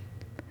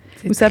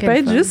 Ou ça peut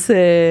être juste...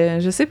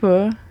 je sais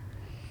pas.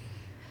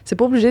 T'es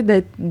pas obligé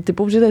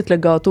d'être le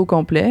gâteau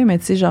complet, mais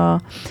tu sais, genre...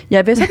 Il y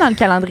avait ça dans le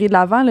calendrier de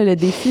l'Avent, le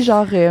défi,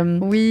 genre...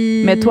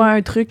 oui. Mets-toi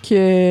un truc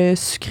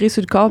sucré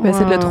sur le corps puis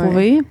essaie de le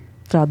trouver.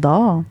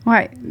 J'adore.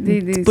 Ouais.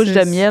 Une petite pousse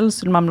de miel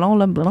sur le mamelon,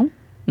 là. Blond.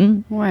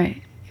 Ouais.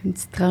 Une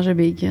petite tranche de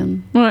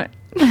bacon. Ouais.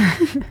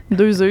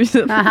 2 œufs, ça.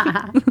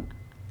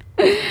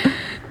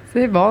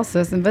 C'est bon,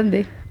 ça. C'est une bonne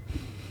idée.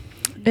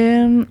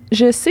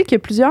 Je sais que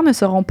plusieurs ne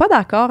seront pas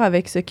d'accord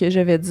avec ce que je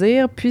vais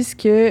dire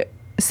puisque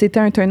c'était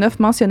un turn-off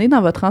mentionné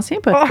dans votre ancien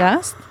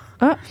podcast.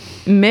 Ah,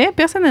 mais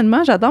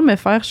personnellement, j'adore me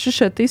faire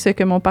chuchoter ce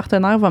que mon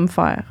partenaire va me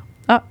faire.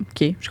 Ah,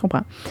 OK, je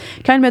comprends.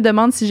 Quand il me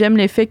demande si j'aime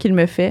l'effet qu'il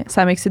me fait,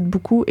 ça m'excite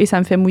beaucoup et ça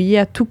me fait mouiller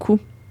à tout coup.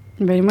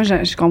 Ben moi,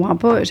 je comprends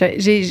pas.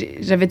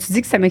 J'avais-tu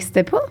dit que ça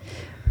m'excitait pas?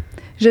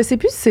 Je sais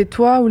plus si c'est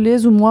toi ou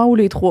Liz ou moi ou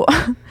les trois.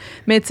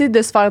 Mais tu sais,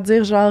 de se faire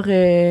dire genre,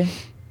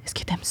 est-ce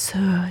que t'aimes ça?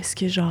 Est-ce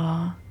que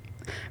genre...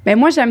 Ben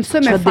moi, j'aime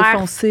ça Je me vais te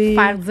défoncer.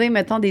 faire dire,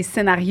 mettons, des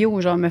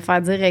scénarios. Genre, me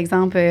faire dire,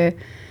 exemple...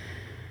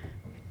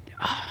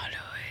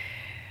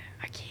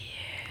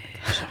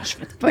 genre, je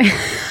vais te pas...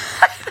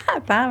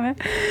 Attends, hein.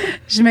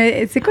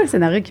 C'est quoi le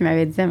scénario qu'il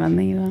m'avait dit à un moment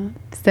donné, là?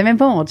 C'était même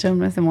pas mon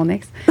chum, là, c'est mon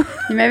ex.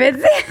 Il m'avait dit...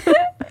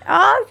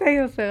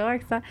 c'est vrai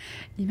que ça...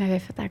 Il m'avait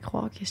fait à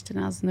croire que j'étais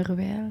dans une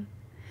ruelle.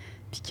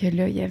 Puis que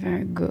là, il y avait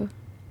un gars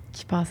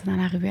qui passait dans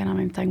la ruelle en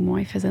même temps que moi.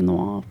 Il faisait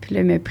noir. Puis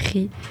là, il m'a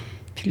pris.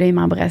 Puis là, il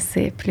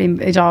m'embrassait. Puis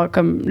là, genre,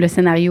 comme le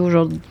scénario,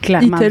 genre,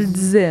 clairement... Il te le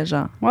disait,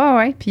 genre.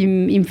 Ouais. Puis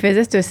il me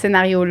faisait ce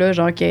scénario-là,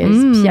 genre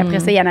que... Puis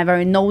après ça, il y en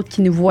avait un autre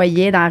qui nous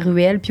voyait dans la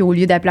ruelle. Puis au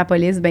lieu d'appeler la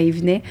police, ben il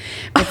venait.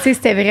 Mais tu sais,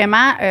 c'était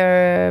vraiment...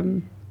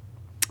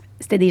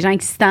 c'était des gens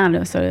excitants,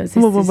 là. Ça,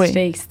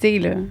 j'étais excitée,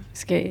 là.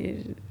 Parce que...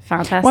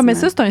 Fantasme. Ouais, mais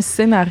ça, c'est un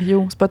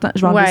scénario. C'est pas tant...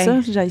 Je vais enlever ça,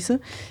 j'aille ça.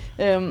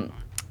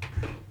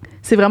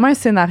 C'est vraiment un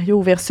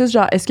scénario versus,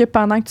 genre, est-ce que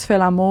pendant que tu fais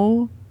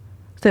l'amour,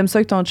 t'aimes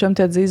ça que ton chum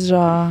te dise,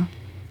 genre...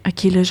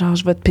 OK, là, genre,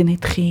 je vais te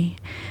pénétrer.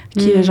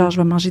 OK, là, genre, je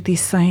vais manger tes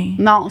seins.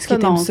 Non, ça,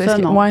 non, ça,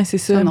 non. Ouais, c'est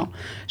ça. Non.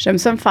 J'aime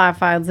ça me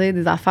faire dire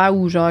des affaires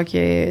où, genre,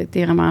 que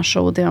t'es vraiment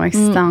chaude, t'es vraiment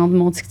excitante,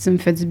 mon Dieu, que tu me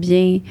fais du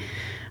bien.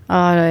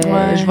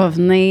 Je vais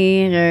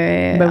venir.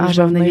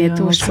 Je vais venir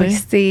bientôt, je suis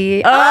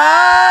excitée.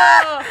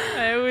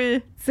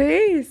 Oui.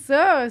 Tu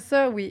sais,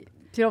 ça, oui.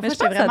 Puis l'autre fois,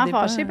 j'étais vraiment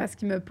fâchée hein. parce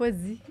qu'il m'a pas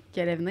dit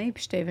qu'elle allait venir,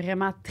 puis j'étais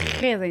vraiment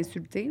très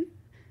insultée.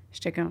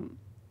 J'étais comme...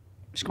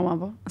 Je comprends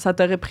pas. Ça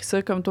t'aurait pris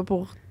ça comme toi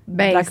pour...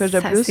 Ben, la coche de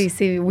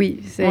plus?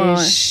 Oui. Je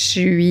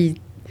suis...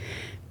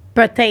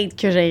 Peut-être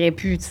que j'aurais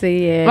pu, tu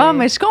sais...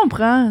 mais je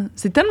comprends.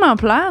 C'est tellement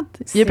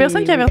plate. Il y a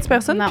personne qui avertit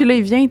personne, puis là,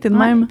 il vient, t'es de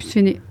même. Puis c'est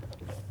fini.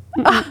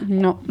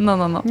 Non.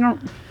 Non.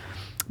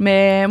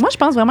 Mais moi, je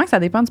pense vraiment que ça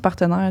dépend du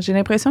partenaire. J'ai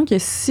l'impression que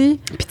si...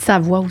 Puis de sa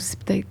voix aussi,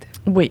 peut-être.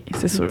 Oui,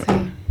 c'est sûr.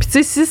 Puis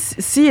tu sais,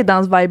 si il est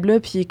dans ce vibe-là,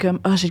 puis il est comme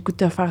 « Ah, j'ai le goût de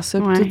te faire ça »,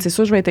 puis tout, c'est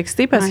sûr, je vais être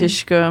excitée parce que je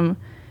suis comme...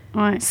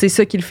 C'est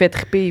ça qui le fait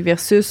triper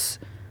versus...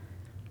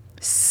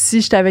 Si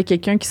j'étais avec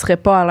quelqu'un qui serait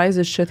pas à l'aise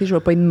de chuchoter, je vais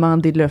pas lui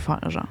demander de le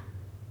faire, genre.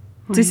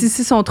 Tu sais, si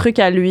c'est son truc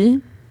à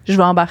lui, je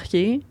vais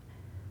embarquer.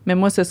 Mais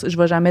moi, je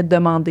vais jamais te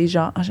demander,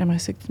 genre, j'aimerais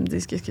ça que tu me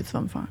dises qu'est-ce que tu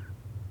vas me faire.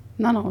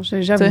 Non,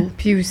 j'avoue.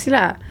 Puis aussi,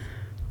 la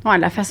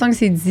façon que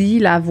c'est dit,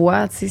 la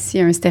voix, tu sais, s'il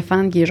y a un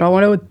Stéphane qui est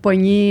genre, là, va te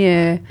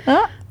pogner,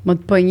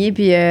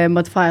 puis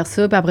va te faire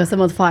ça, puis après ça,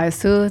 va te faire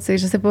ça, tu sais,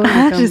 je sais pas.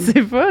 Je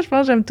sais pas, je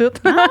pense que j'aime tout.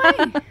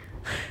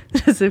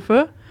 Je sais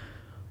pas.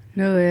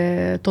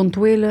 Là,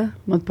 tourne-toi, là,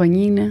 va te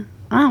pogner, là.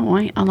 Non.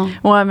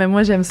 Ouais, mais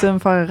moi, j'aime ça me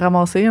faire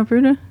ramasser un peu,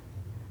 là.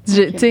 Tu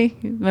sais,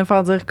 me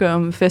faire dire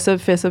comme, fais ça.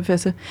 Tu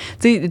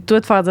sais, toi,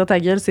 te faire dire ta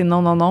gueule, c'est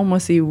non. Moi,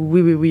 c'est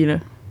oui, là.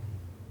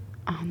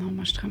 Non,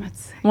 moi, je suis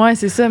traumatisée. Ouais,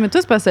 c'est ça. Mais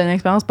toi, c'est parce que t'as une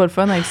expérience pas le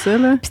fun avec ça,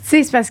 là. Puis, tu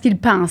sais, c'est parce qu'il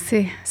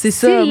pensait. C'est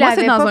ça. Moi,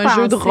 c'est dans un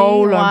jeu de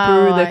rôle un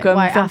peu, de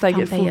comme, ferme ta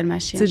gueule.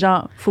 Tu sais,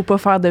 genre, faut pas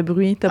faire de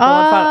bruit. T'as pas le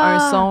droit de faire un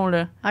son,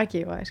 là. OK,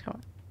 ouais, je comprends.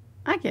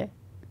 OK.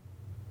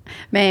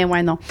 Mais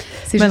ouais, non.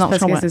 C'est juste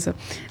parce que c'est ça.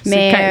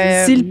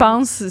 Mais s'il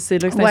pense,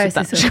 c'est là que c'est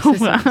insultant. C'est ça. Je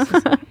comprends. C'est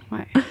ça.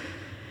 Ouais.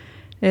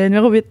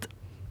 Numéro 8.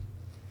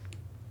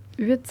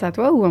 8, c'est à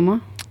toi ou à moi?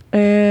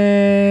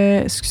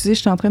 Excusez,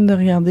 je suis en train de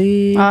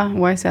regarder.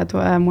 Ouais, c'est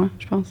à moi,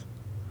 je pense.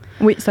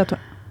 Oui, c'est à toi.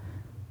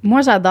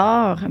 Moi,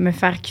 j'adore me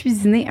faire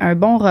cuisiner un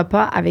bon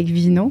repas avec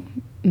vino.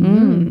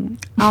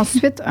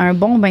 Ensuite, un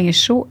bon bain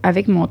chaud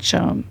avec mon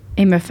chum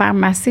et me faire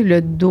masser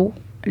le dos,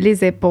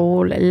 les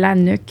épaules, la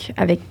nuque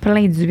avec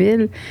plein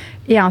d'huile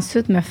et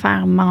ensuite me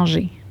faire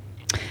manger.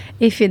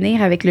 Et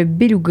finir avec le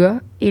beluga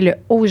et le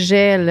haut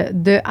gel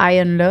de I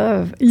Am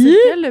Love. C'est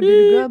quel le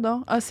beluga,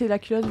 donc? C'est la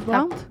culotte du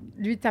ventre?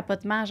 Lui,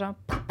 tapotement, genre.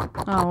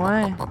 Ah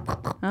ouais.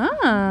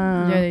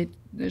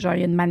 Il y a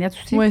une manette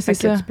aussi. Oui, c'est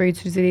ça. Tu peux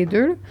utiliser les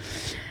deux.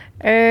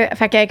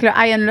 Fait qu'avec le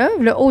I Am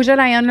Love, le haut gel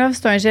I Am Love,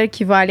 c'est un gel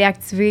qui va aller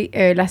activer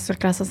la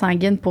circulation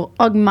sanguine pour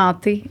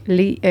augmenter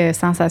les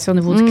sensations au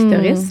niveau du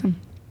clitoris.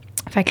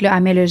 Fait que là,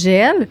 elle met le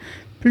gel,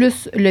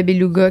 plus le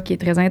beluga qui est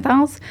très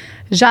intense.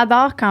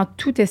 J'adore quand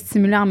tout est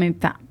stimulé en même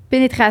temps.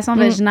 Pénétration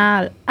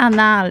vaginale,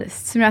 anale,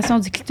 stimulation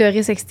du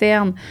clitoris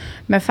externe,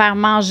 me faire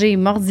manger,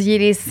 mordiller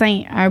les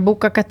seins, un beau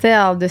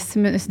cocktail de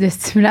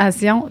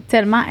stimulation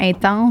tellement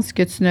intense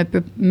que tu ne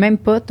peux même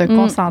pas te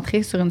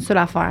concentrer sur une seule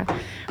affaire.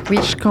 Oui,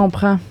 je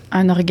comprends.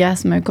 Un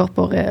orgasme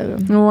corporel.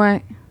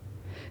 Ouais.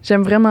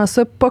 J'aime vraiment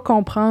ça, pas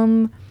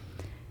comprendre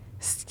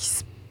ce qui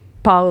se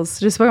passe.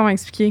 Je sais pas comment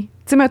expliquer. Tu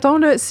sais, mettons,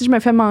 là, si je me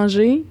fais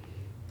manger,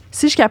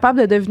 si je suis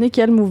capable de deviner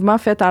quel mouvement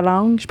fait ta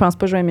langue, je pense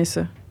pas que je vais aimer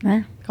ça.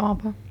 Hein? Je comprends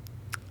pas.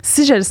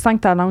 Si je le sens que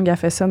ta langue a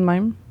fait ça de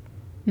même,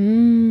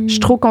 je suis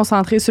trop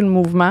concentrée sur le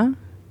mouvement,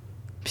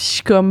 puis je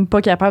suis comme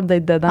pas capable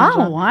d'être dedans. Ah,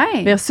 genre.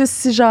 ouais! Versus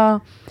si,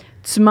 genre,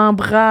 tu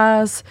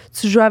m'embrasses,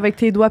 tu joues avec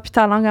tes doigts puis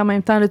ta langue en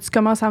même temps, là, tu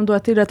commences à me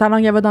doigter, là, ta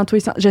langue, elle va dans tous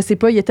les sens. Je sais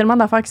pas, il y a tellement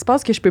d'affaires qui se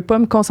passent que je peux pas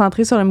me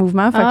concentrer sur le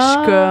mouvement, fait que je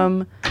suis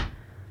comme...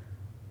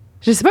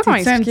 Je sais pas comment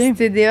T'es-tu expliquer. un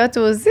petit TDA,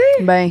 toi aussi?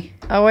 Ben,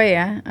 Ah ouais,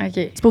 hein? OK.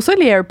 c'est pour ça que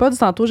les AirPods,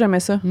 tantôt, j'aimais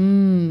ça.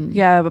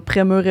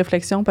 Après mes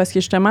réflexions, parce que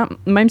justement,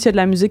 même s'il y a de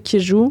la musique qui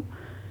joue,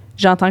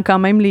 j'entends quand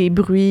même les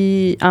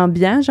bruits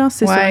ambiants, genre,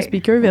 c'est sur un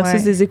speaker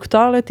versus des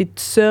écouteurs, là, t'es tout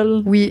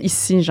seul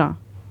ici, genre.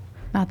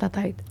 Dans ta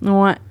tête.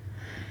 Ouais.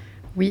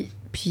 Oui.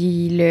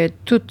 Puis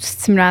toute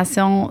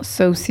stimulation,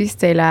 ça aussi,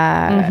 c'était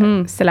la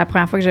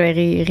première fois que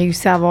j'avais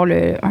réussi à avoir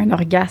un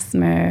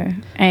orgasme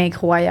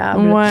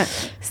incroyable. Ouais.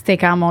 C'était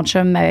quand mon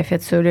chum m'avait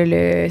fait ça, là,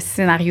 le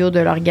scénario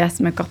de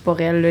l'orgasme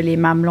corporel, là, les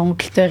mamelons,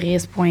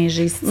 clitoris, point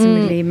G,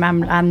 stimulés,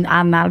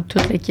 anal, tout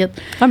le kit.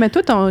 Ah, mais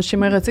toi, ton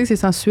schéma érotique, c'est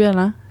sensuel,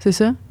 hein? C'est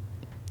ça?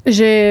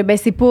 Ben,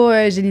 c'est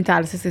pas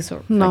génital, ça, c'est sûr.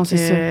 Non, Fait que,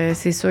 c'est ça.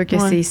 c'est sûr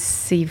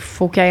que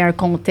faut qu'il y ait un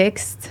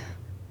contexte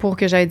pour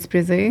que j'aie du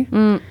plaisir.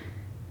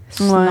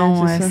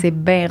 Sinon, c'est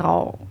bien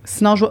rare.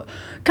 Sinon,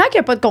 quand il n'y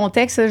a pas de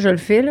contexte, là, je le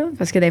fais, là,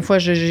 parce que des fois,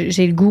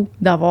 j'ai le goût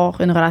d'avoir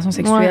une relation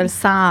sexuelle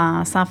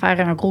sans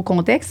faire un gros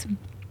contexte.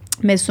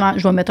 Mais souvent,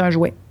 je vais mettre un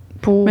jouet.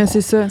 Mais c'est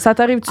ça. Ça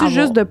t'arrive-tu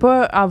juste de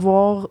pas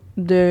avoir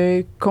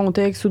de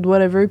contexte ou de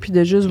whatever, puis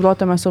de juste vouloir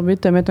te masturber, de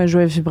te mettre un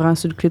jouet vibrant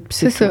sur le clit, puis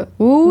c'est ça.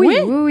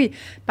 Oui.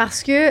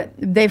 Parce que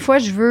des fois,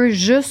 je veux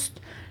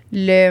juste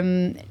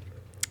le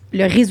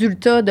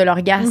résultat de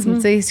l'orgasme,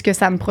 tu sais, ce que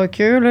ça me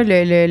procure,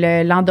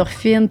 là,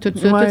 l'endorphine, tout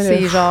ça, tout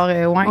c'est genre,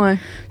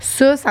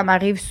 Ça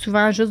m'arrive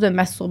souvent juste de me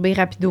masturber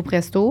rapido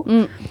presto.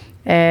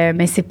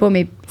 Mais c'est pas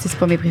mes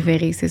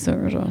préférés, c'est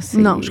sûr. Genre,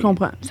 non, je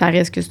comprends. Ça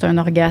reste que c'est un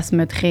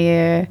orgasme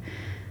très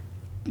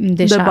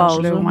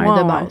décharge. De base.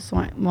 De base,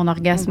 ouais. Mon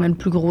orgasme le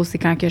plus gros, c'est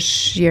quand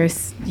il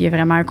y a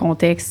vraiment un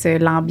contexte,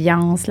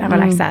 l'ambiance, la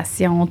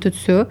relaxation, tout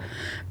ça.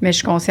 Mais je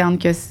suis consciente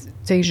que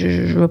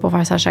je ne vais pas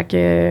faire ça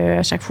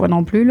à chaque fois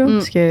non plus, là,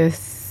 parce que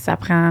ça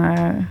prend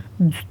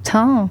du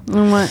temps.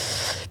 Ouais.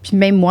 Puis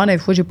même moi, des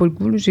fois, j'ai pas le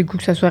goût. J'ai le goût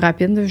que ça soit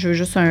rapide. Là. Je veux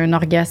juste un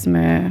orgasme.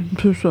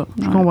 C'est ça,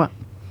 je comprends.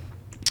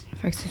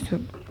 Fait que c'est ça.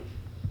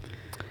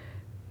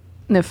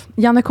 9.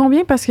 Il y en a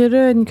combien? Parce que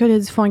là, Nicole a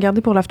dit qu'il faut en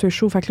garder pour l'after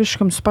show. Fait que là, je suis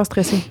comme super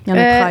stressée. Il y en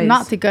a 13. Non,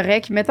 c'est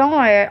correct. Mettons,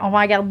 on va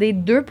en garder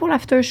 2 pour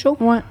l'after show.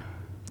 Ouais.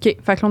 OK.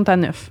 Fait que là, on est à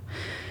 9.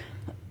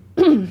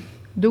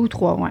 2 ou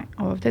 3, ouais.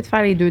 On va peut-être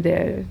faire les 2 de...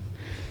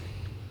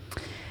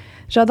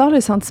 J'adore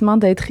le sentiment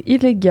d'être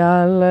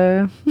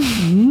illégal.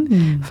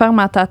 Faire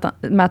ma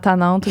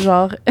tannante,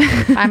 genre...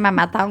 Faire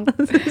ma tante.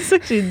 C'est ça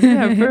que j'ai dit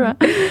un peu, hein?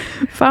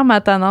 Faire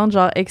ma tannante,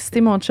 genre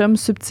exciter mon chum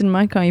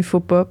subtilement quand il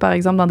faut pas, par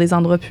exemple dans des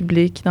endroits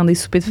publics, dans des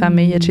soupers de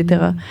famille,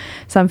 etc.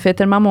 Ça me fait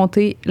tellement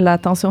monter la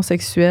tension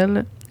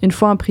sexuelle. Une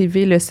fois en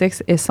privé, le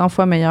sexe est 100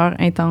 fois meilleur,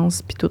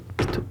 intense, pis tout.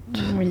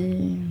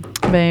 Oui.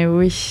 Ben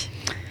oui.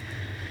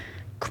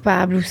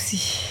 Coupable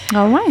aussi.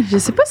 Ah ouais? Je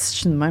sais pas si je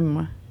suis de même,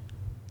 moi.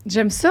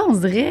 J'aime ça, on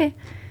dirait.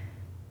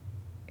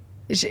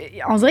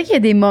 On dirait qu'il y a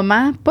des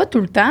moments, pas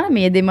tout le temps, mais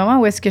il y a des moments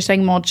où est-ce que je suis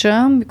avec mon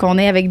chum, qu'on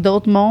est avec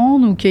d'autres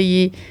mondes, ou que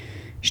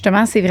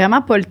justement, c'est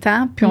vraiment pas le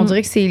temps, puis on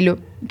dirait que c'est là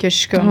que je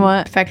suis comme.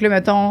 Ouais. Fait que là,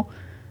 mettons,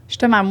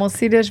 justement, moi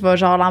aussi, là, je vais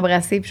genre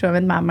l'embrasser, puis je vais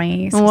mettre ma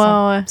main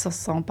sur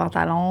son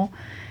pantalon.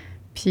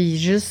 Puis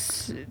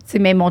juste, tu sais,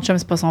 même mon chum,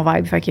 c'est pas son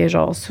vibe, fait que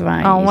genre,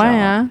 souvent. Ah ouais, genre,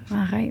 hein?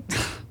 Arrête.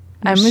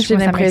 Moi, j'ai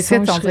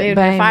l'impression que on dirait, je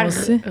vais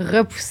faire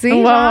repousser.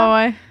 Genre.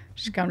 Ouais.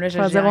 Je suis comme là, je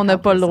vais dire, on n'a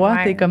pas le droit,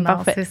 t'es comme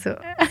parfait. C'est ça.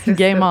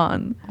 Game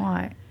on.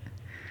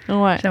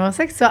 Ouais. J'aimerais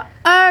ça que tu sois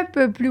un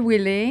peu plus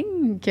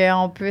willing,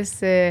 qu'on puisse.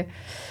 Tu sais,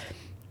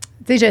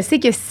 je sais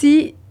que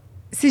si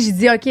je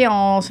dis, OK,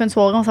 on se fait une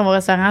soirée, on s'en va au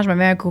restaurant, je me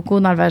mets un coco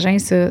dans le vagin,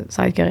 ça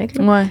va être correct.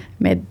 Là. Ouais.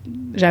 Mais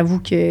j'avoue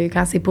que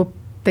quand c'est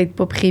peut-être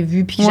pas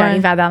prévu, puis que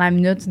j'arrive à la dernière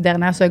minute,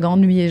 dernière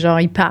seconde, lui, genre,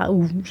 il part.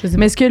 Ou, je sais pas.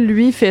 Mais est-ce que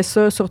lui fait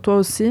ça sur toi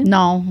aussi?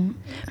 Non.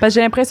 Parce que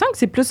j'ai l'impression que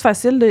c'est plus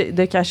facile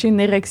de cacher une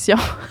érection.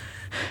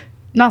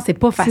 Non, c'est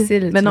pas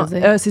facile. Mais non,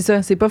 c'est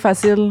ça, c'est pas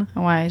facile.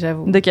 Ouais,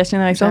 j'avoue. De cacher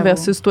une érection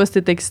versus toi, si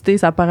t'es excité,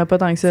 ça paraît pas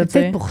tant que ça. C'est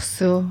peut-être pour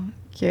ça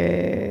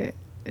que.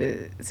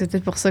 C'est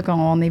peut-être pour ça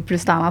qu'on ait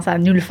plus tendance à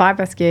nous le faire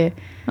parce que.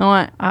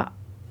 Ouais.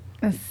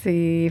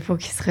 Faut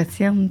qu'il se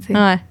retienne, tu sais.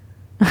 Ouais.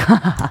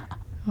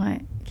 Ouais.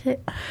 OK.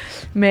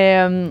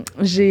 Mais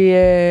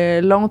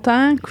j'ai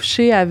longtemps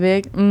couché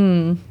avec.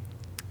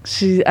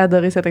 J'ai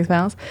adoré cette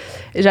expérience.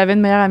 J'avais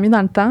une meilleure amie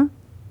dans le temps.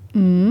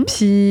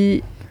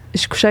 Puis.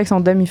 Je couchais avec son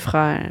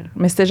demi-frère.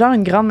 Mais c'était genre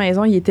une grande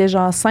maison. Il y était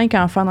genre 5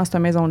 enfants dans cette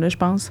maison-là, je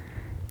pense.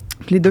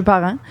 Puis les 2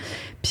 parents.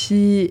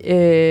 Puis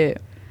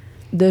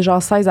de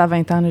genre 16 à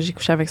 20 ans, là, j'ai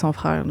couché avec son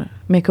frère. Là.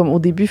 Mais comme au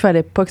début, il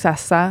fallait pas que ça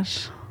se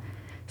sache.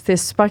 C'était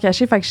super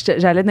caché. Fait que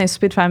j'allais dans un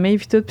souper de famille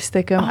puis tout. Puis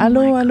c'était comme «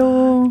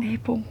 Allô? »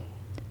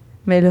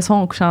 Mais le soir,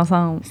 on couchait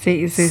ensemble.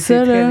 C'est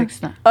ça, très là,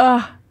 excitant.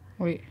 Ah!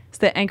 Oui.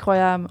 C'était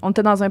incroyable. On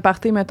était dans un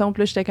party, mettons,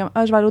 puis là, j'étais comme,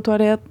 je vais aller aux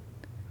toilettes.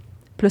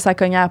 Puis là, ça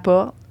cognait à la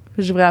porte.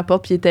 Puis j'ouvrais la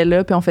porte, puis il était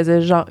là, puis on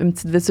faisait genre une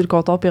petite vite sur le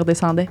comptoir, puis il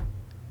redescendait.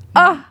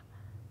 Ah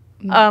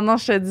non,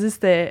 je te dis,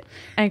 c'était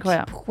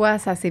incroyable. Puis pourquoi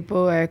ça s'est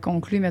pas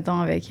conclu, mettons,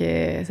 avec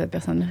cette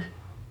personne-là?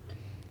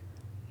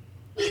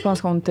 Je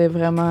pense qu'on était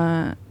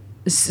vraiment...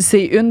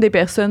 C'est une des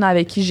personnes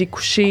avec qui j'ai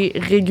couché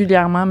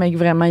régulièrement, mais que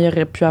vraiment, il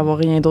aurait pu avoir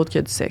rien d'autre que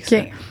du sexe.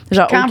 OK.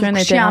 Genre, quand aucun vous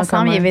couchiez intérêt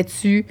ensemble, y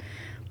avait-tu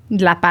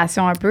de la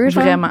passion un peu?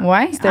 Genre? Vraiment.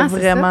 Ouais? C'était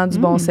vraiment du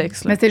bon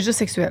sexe. Là. Mais c'était juste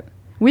sexuel.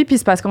 Oui, puis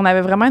c'est parce qu'on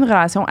avait vraiment une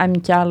relation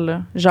amicale.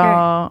 Là.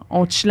 Genre,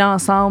 on chillait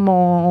ensemble,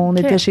 on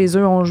était chez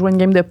eux, on jouait une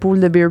game de pool,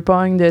 de beer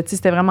pong,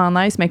 c'était vraiment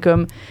nice, mais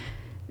comme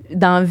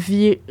dans la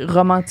vie,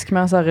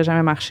 romantiquement, ça aurait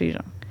jamais marché,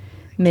 genre.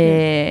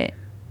 Mais...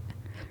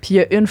 Puis il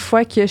y a une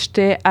fois que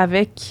j'étais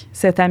avec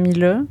cette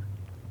amie-là,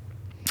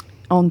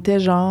 on était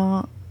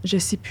genre, je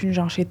sais plus,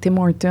 genre chez Tim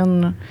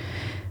Hortons, là.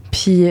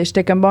 Puis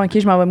j'étais comme, bon, OK,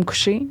 je m'en vais me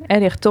coucher.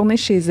 Elle est retournée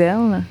chez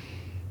elle.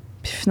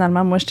 Puis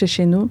finalement, moi, j'étais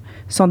chez nous.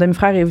 Son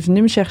demi-frère est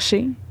venu me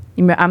chercher.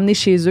 Il m'a amené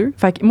chez eux.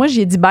 Fait que moi,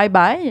 j'ai dit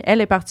bye-bye. Elle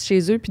est partie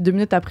chez eux. Puis 2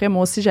 minutes après,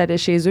 moi aussi, j'allais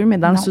chez eux, mais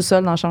dans le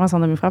sous-sol, dans la chambre de son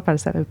demi-frère, puis elle le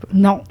savait pas.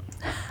 Non.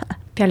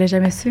 Puis elle a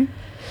jamais su?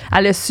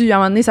 Elle a su. À un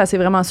moment donné, ça s'est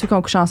vraiment su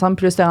qu'on couchait ensemble.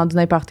 Puis là, c'était rendu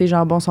n'importe quoi.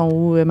 Genre, bon, sont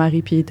où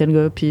Marie puis tel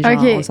gars. Puis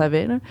genre, on le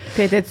savait, là.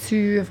 Puis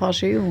étais-tu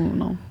fâchée ou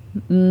non?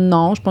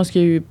 Non, je pense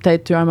qu'il y a eu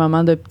peut-être un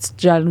moment de petite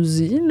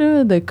jalousie,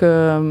 là, de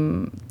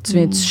comme, tu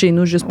viens-tu chez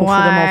nous juste pour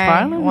fourrer mon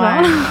frère,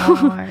 là,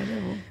 genre?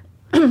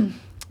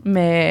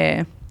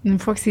 Mais... Une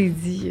fois que c'est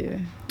dit...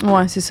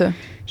 Ouais, c'est ça.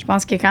 Je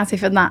pense que quand c'est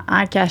fait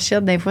en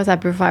cachette, des fois, ça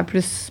peut faire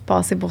plus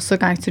passer pour ça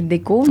quand tu le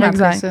découvres. Mais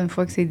après ça, une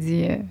fois que c'est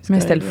dit...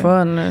 mais c'était le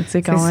fun, là, tu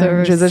sais, quand même.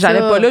 Sûr, je veux dire,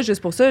 j'allais pas là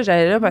juste pour ça.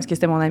 J'allais là parce que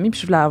c'était mon ami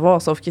puis je voulais la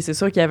voir. Sauf que c'est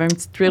sûr qu'il y avait un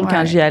petit thrill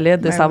quand j'y allais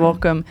de savoir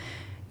comme...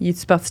 Il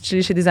est-tu parti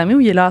chiller chez des amis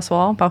ou il est là à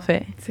soir?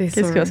 Parfait.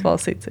 Qu'est-ce qui va se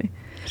passer, tu sais?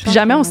 Puis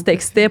jamais on se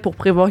textait pour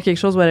prévoir quelque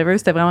chose, whatever.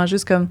 C'était vraiment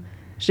juste comme,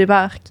 je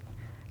débarque.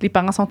 Les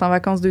parents sont en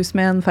vacances 2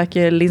 semaines. Fait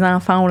que les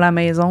enfants ont la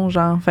maison,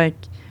 genre. Fait que,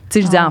 tu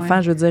sais, je dis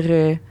enfants, je veux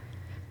dire,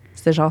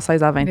 c'était genre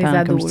 16 à 20 les ans,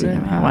 ados, comme je dis.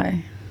 Ouais.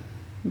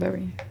 Ben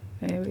oui.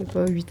 Oui,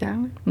 pas 8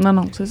 ans. Non,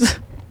 non, c'est ça.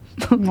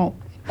 Bon.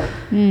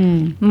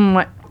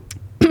 Ouais.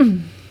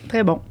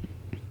 Très bon.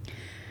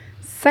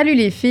 Salut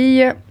les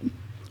filles.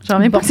 J'en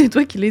reviens pas que c'est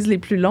toi qui lises les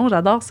plus longs,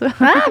 j'adore ça.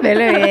 Ah, ben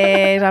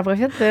là, j'en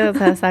profite,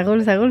 ça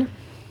roule, ça roule.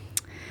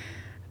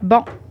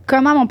 Bon,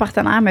 comment mon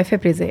partenaire me fait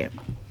plaisir?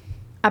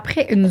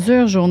 Après une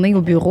dure journée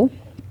au bureau,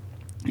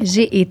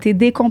 j'ai été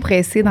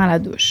décompressée dans la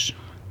douche.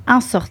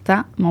 En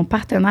sortant, mon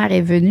partenaire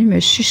est venu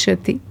me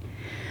chuchoter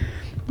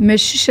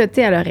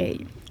à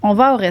l'oreille. On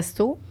va au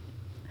resto,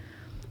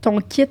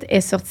 ton kit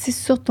est sorti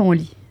sur ton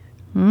lit.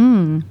 Oh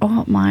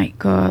my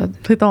God.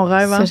 C'est ton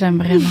rêve, hein? Ça, j'aime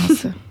vraiment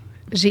ça.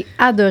 J'ai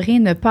adoré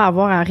ne pas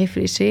avoir à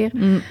réfléchir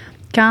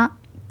quant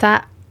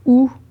à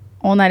où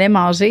on allait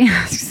manger.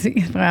 Excusez,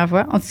 la première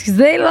fois.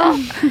 Excusez, là!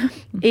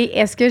 Et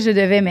est-ce que je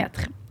devais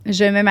mettre?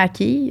 Je me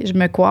maquille, je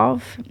me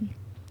coiffe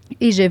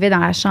et je vais dans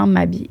la chambre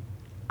m'habiller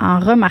en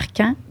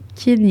remarquant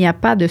qu'il n'y a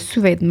pas de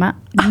sous-vêtements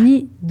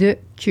ni de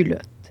culotte,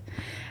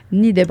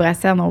 ni de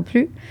brassière non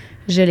plus.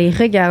 Je l'ai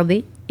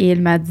regardé et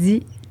il m'a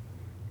dit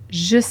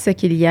juste ce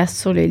qu'il y a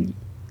sur le lit.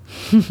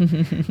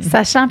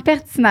 Sachant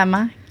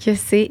pertinemment que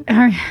c'est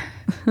un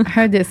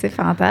de ses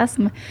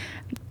fantasmes,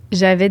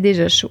 j'avais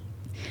déjà chaud.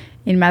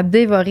 Il m'a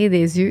dévoré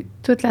des yeux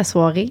toute la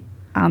soirée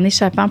en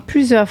échappant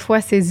plusieurs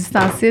fois ses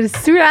ustensiles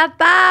sur la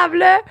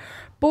table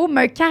pour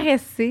me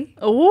caresser.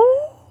 Oh!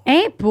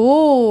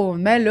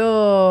 Mais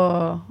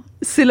là...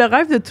 C'est le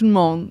rêve de tout le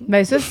monde.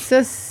 Ben ça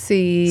c'est...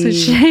 C'est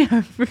chiant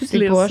un peu.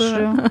 C'est poche,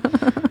 là.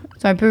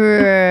 C'est un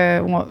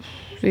peu...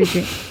 ouais,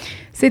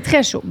 c'est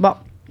très chaud. Bon.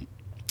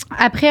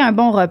 Après un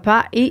bon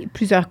repas et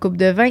plusieurs coupes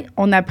de vin,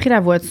 on a pris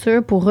la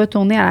voiture pour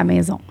retourner à la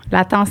maison.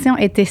 La tension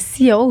était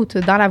si haute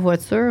dans la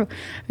voiture,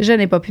 je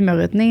n'ai pas pu me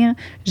retenir.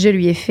 Je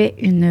lui ai fait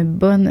une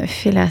bonne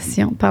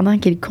fellation pendant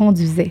qu'il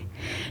conduisait.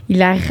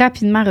 Il a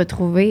rapidement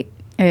trouvé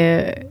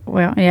un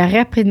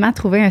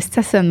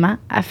stationnement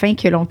afin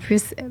que l'on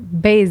puisse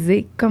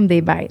baiser comme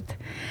des bêtes.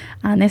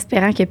 En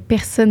espérant que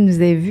personne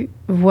nous ait vus,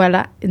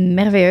 voilà une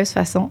merveilleuse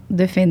façon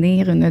de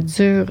finir une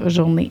dure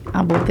journée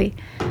en beauté.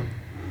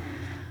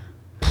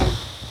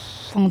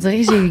 On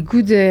dirait que j'ai le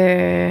goût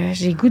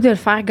de le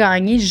faire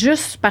gagner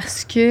juste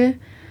parce que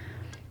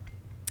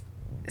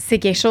c'est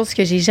quelque chose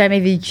que j'ai jamais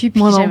vécu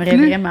puis que j'aimerais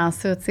vraiment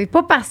ça, tu sais.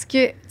 Pas parce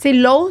que, tu sais,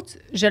 l'autre,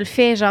 je le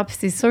fais, genre, puis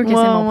c'est sûr que c'est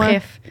mon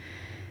préf.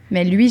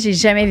 Mais lui, j'ai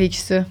jamais vécu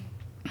ça.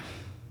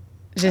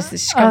 Je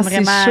suis comme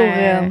vraiment...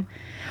 C'est chaud,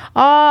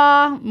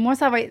 moi,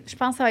 je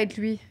pense que ça va être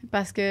lui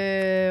parce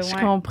que,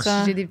 je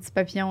comprends. J'ai des petits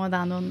papillons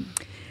dans l'eau.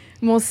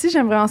 Moi aussi,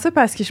 j'aime vraiment ça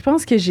parce que je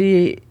pense que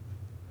je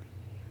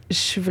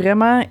suis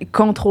vraiment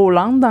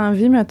contrôlante dans la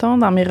vie, mettons,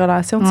 dans mes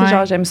relations. Tu sais,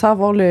 genre, j'aime ça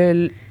avoir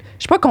je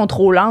suis pas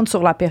contrôlante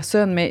sur la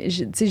personne, mais,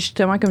 tu sais,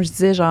 justement, comme je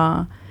disais,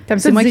 genre,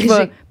 c'est moi qui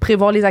va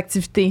prévoir les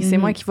activités. C'est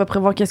moi qui va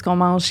prévoir qu'est-ce qu'on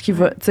mange, qui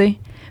va, tu sais.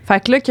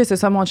 Fait que là, que ce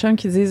soit mon chum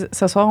qui dise,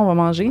 ce soir, on va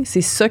manger,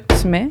 c'est ça que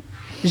tu mets.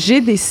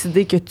 J'ai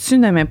décidé que tu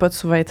ne mets pas de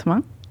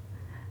sous-vêtements.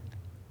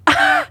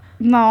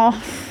 Non. Tu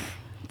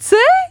sais?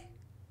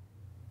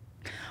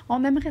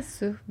 On aimerait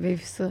ça,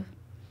 vivre ça.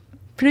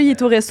 Puis là, il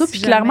est au resto, Si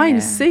puis clairement, jamais,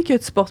 il sait que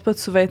tu portes pas de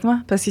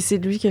sous-vêtements parce que c'est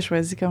lui qui a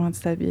choisi comment tu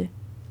t'habilles.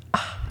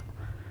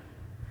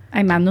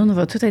 Hey, Manon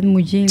va tout être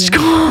mouillé. Je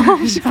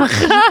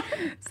comprends.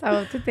 Ça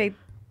va tout être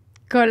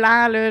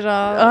collant, là, genre.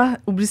 Ah,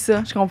 oublie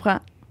ça, je comprends.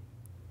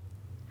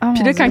 Oh,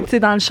 Puis mon là, quand Dieu. tu es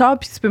dans le char,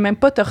 puis tu peux même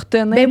pas te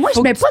retenir. Ben moi, je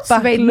faut mets que pas tu de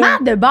partes là. sous-vêtements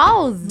de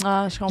base.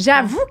 Ah, je comprends.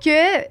 J'avoue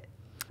que...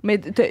 Mais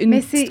t'as une Mais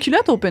petite c'est-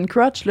 culotte open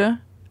crotch, là.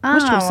 Moi,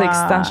 je trouve ça ouais.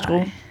 excitant, je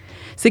trouve.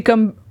 C'est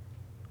comme...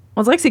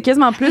 On dirait que c'est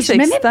quasiment plus Je me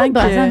mets pas excitant de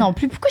brassière que... non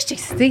plus. Pourquoi je suis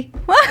excitée?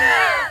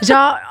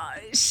 Genre,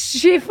 je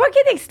suis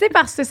fucking excitée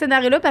par ce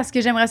scénario-là parce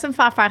que j'aimerais ça me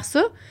faire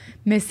ça.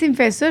 Mais s'il me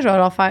fait ça, je vais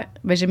leur faire...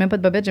 Ben, j'ai même pas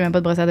de bobette, j'ai même pas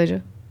de brassière déjà.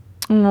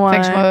 Ouais. Fait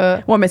que je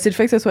vais... Ouais, mais c'est le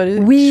fait que ce soit lui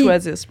Oui. qui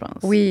choisisse, je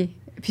pense. Oui.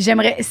 Puis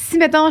j'aimerais... Si,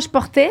 mettons, je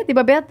portais des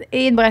bobettes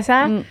et une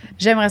brassière,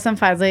 j'aimerais ça me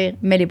faire dire,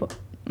 mets-les pas.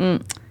 Mm.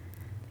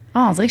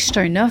 Ah, on dirait que je suis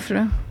un off,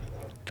 là.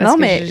 Parce Non,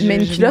 que mais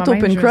une culotte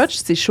moi-même, open je- crotch,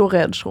 c'est chaud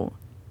raide, je trouve.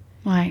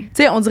 Ouais.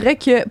 Tu sais, on dirait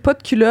que pas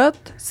de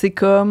culotte, c'est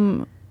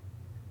comme...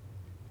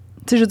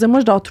 Tu sais, je veux dire, moi,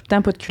 je dors tout le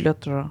temps pas de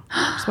culotte, genre. Je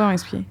sais pas comment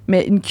expliquer.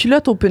 Mais une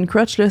culotte open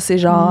crotch, là, c'est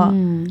genre...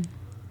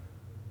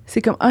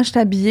 C'est comme, je suis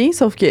habillée,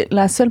 sauf que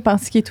la seule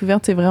partie qui est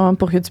ouverte, c'est vraiment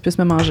pour que tu puisses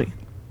me manger.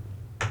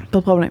 Pas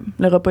de problème.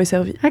 Le repas est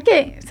servi. OK,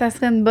 ça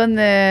serait une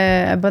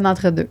bonne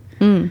entre-deux.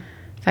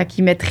 Fait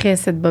qu'il mettrait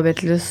cette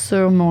bobette-là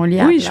sur mon lit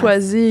à Oui, la il place.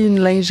 choisit une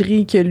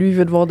lingerie que lui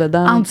veut te voir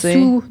dedans. En tu sais.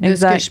 dessous de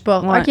Exact. ce que je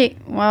porte. Ouais. OK,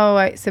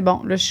 ouais, c'est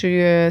bon. Là, je suis...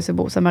 c'est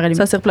beau, ça m'a rallumé.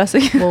 Ça s'est replacé.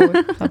 Ouais, ouais,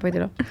 ça n'a pas été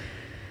là.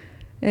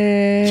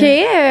 OK,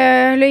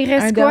 là, il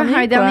reste un quoi? dernier,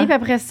 Un dernier, quoi. puis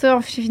après ça,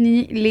 on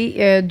finit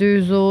les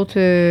deux autres.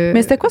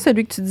 Mais c'était quoi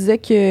celui que tu disais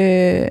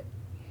que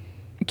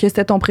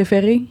c'était ton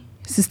préféré,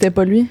 si c'était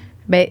pas lui?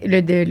 Ben,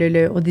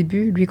 au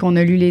début, lui qu'on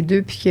a lu les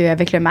deux, puis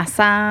qu'avec le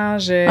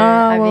massage,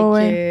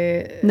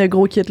 avec... Le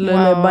gros kit, là,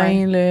 ouais, le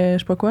bain, le je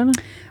sais pas quoi, là.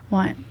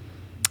 ouais,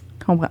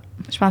 Je comprends.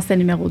 je pense que c'était le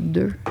numéro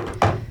 2.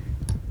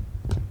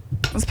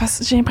 C'est parce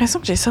que j'ai l'impression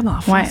que j'ai ça dans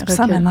la face, Ouais, puis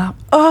ça recule. m'énerve.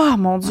 Oh,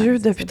 mon Dieu, Ouais,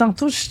 c'est depuis ça.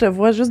 tantôt, je te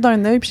vois juste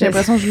d'un œil, puis j'ai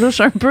l'impression que je louche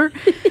un peu.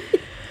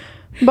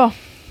 Bon.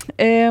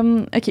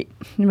 OK.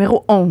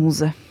 Numéro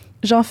 11.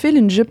 J'enfile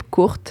une jupe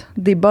courte,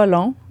 des bas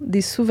longs,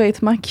 des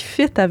sous-vêtements qui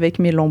fitent avec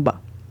mes longs bas.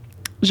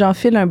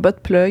 J'enfile un bas de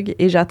plug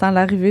et j'attends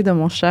l'arrivée de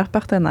mon cher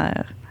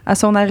partenaire. À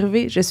son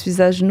arrivée, je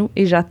suis à genoux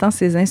et j'attends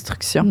ses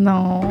instructions.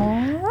 Non.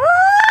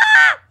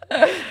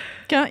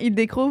 Quand il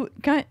découvre...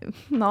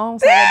 Non,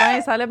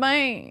 ça allait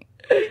bien.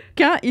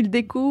 Quand il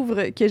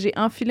découvre que j'ai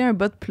enfilé un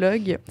bas de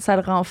plug, ça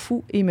le rend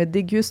fou et me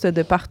déguste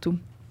de partout.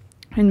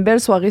 Une belle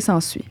soirée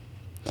s'ensuit.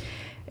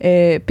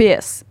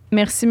 PS.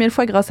 Merci mille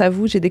fois, grâce à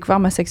vous, j'ai découvert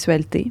ma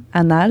sexualité.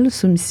 Anal,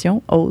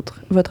 soumission, autre.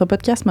 Votre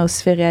podcast m'a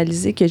aussi fait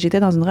réaliser que j'étais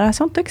dans une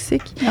relation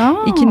toxique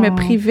et qu'il me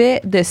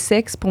privait de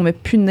sexe pour me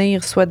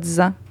punir,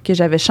 soi-disant que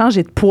j'avais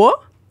changé de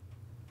poids.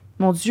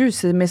 Mon Dieu,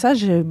 ce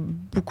message,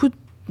 beaucoup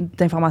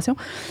d'informations.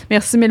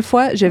 Merci mille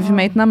fois, je vis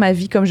maintenant ma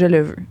vie comme je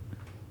le veux.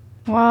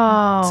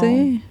 Wow. Tu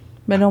sais,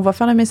 ben là, on va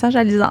faire le message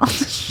à Lisande.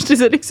 Je suis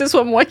désolée que ce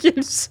soit moi qui ai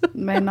lu ça.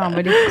 Ben non, on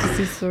va l'écouter,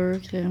 c'est sûr.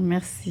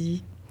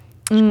 Merci.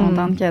 Je suis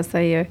contente qu'elle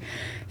s'aille...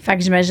 Fait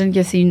que j'imagine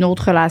que c'est une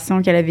autre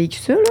relation qu'elle a vécu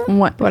ça, là.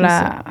 Ouais,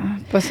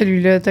 Pas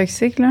celui-là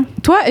toxique, là.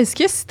 Toi, est-ce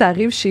que si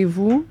t'arrives chez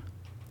vous,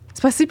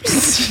 c'est pas si plus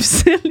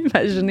difficile,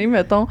 imaginez,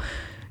 mettons,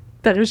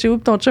 t'arrives chez vous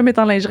pis ton chum est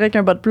en lingerie avec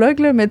un bas de plug,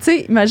 là, mais tu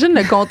sais, imagine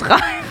le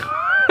contraire.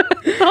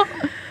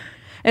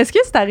 Est-ce que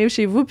si t'arrives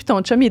chez vous puis ton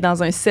chum est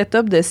dans un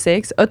setup de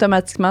sexe,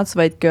 automatiquement, tu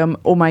vas être comme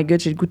 « Oh my God,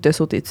 j'ai le goût de te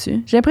sauter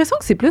dessus ». J'ai l'impression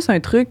que c'est plus un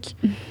truc...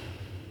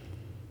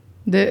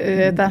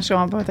 Attends, je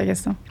comprends pas ta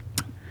question.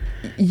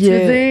 Tu veux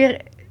dire...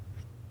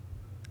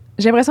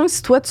 J'ai l'impression que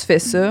si toi, tu fais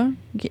ça,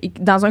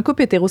 dans un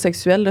couple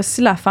hétérosexuel, là,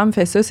 si la femme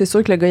fait ça, c'est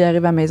sûr que le gars, il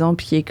arrive à la maison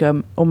puis qu'il est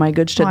comme « Oh my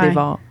God, je te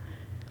dévore ».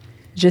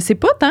 Je sais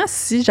pas tant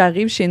si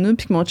j'arrive chez nous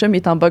puis que mon chum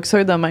est en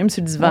boxeur de même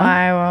sur le divan.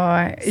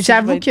 Ouais. Si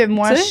J'avoue je vais que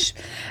moi, tu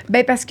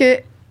ben parce que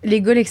les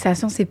gars,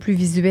 l'excitation, c'est plus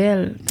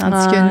visuel.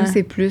 Tandis que nous,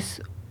 c'est plus,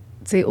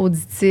 tu sais,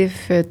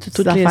 auditif, toutes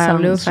ces les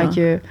affaires-là. sens, Fait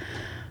que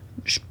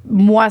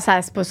moi,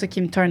 c'est pas ça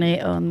qui me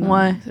turnerait on.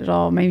 Ouais.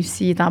 Genre, même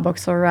s'il est en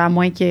boxeur, à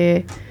moins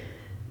que...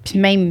 Puis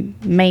même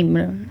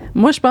là.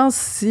 Moi, je pense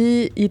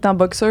si il est en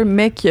boxeur,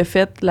 mais qu'il a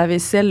fait la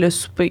vaisselle, le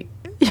souper,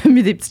 il a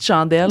mis des petites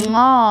chandelles.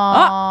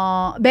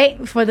 Ben,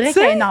 il faudrait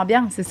qu'il y ait une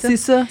ambiance, c'est ça. C'est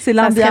ça, c'est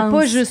Ça l'ambiance. serait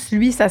pas juste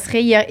lui, ça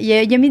serait... Il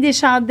a mis des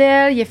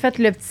chandelles, il a fait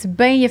le petit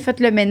bain, il a fait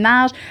le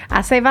ménage.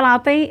 À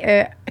Saint-Valentin,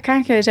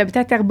 quand que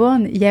j'habitais à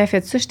Terrebonne, il avait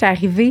fait ça. J'étais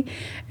arrivée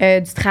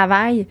du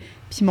travail,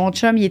 puis mon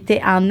chum, il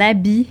était en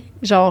habit,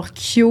 genre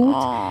cute,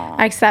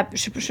 avec sa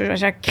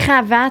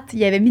cravate.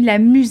 Il avait mis de la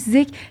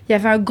musique. Il y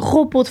avait un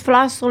gros pot de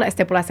fleurs sur la...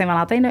 C'était pour la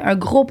Saint-Valentin, là, un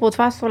gros pot de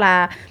fleurs sur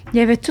la... Il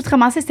avait tout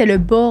ramassé, c'était le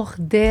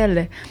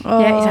bordel.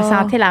 Ça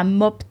sentait la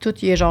mop, tout.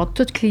 Il a genre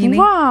tout cleané.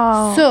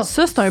 Wow. Ça,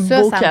 c'est un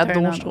ça, beau ça me cadeau,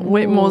 turn on. je trouve.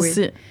 Oui, moi Oui.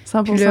 aussi.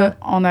 100%. Puis là,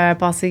 on a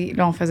passé...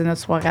 Là, on faisait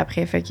notre soirée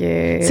après, fait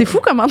que... C'est fou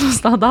comment nos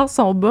standards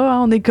sont bas.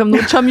 Hein? On est comme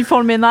nos chums, ils font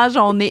le ménage,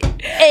 on est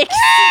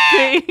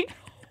excités.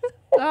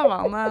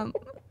 Ah, man.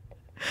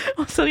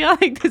 On se regarde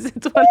avec des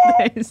étoiles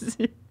dans les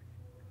yeux.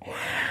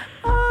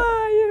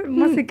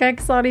 Moi, c'est quand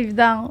il sort les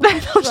vidanges.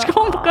 Non, je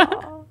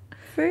comprends.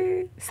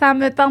 sais, ça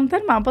me tente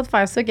tellement pas de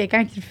faire ça,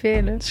 quelqu'un qui le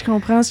fait, là. Je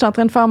comprends. Je suis en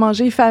train de faire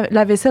manger, il fait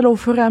la vaisselle au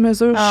fur et à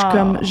mesure. Je suis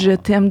comme, je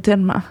t'aime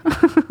tellement.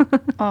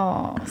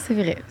 Oh, c'est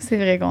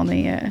vrai qu'on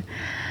est...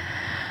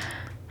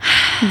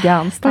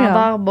 Regarde, c'est pas grave.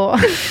 standard bas.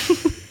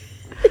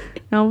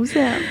 On vous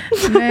aime.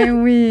 Ben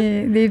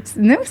oui,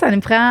 nous, ça nous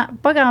prend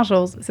pas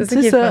grand-chose. C'est ça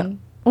qui est fun.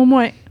 Au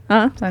moins.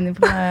 Hein? Ça nous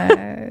prend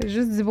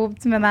juste du beau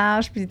petit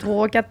ménage, puis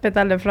 3-4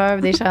 pétales de fleurs,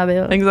 puis des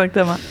chandelles.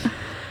 Exactement.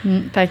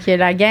 Fait que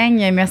la gang,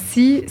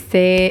 merci.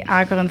 C'est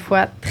encore une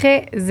fois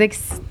très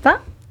excitant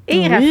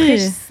et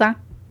rafraîchissant.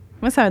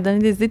 Moi, ça m'a donné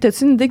des idées.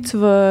 T'as-tu une idée que tu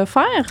vas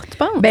faire, tu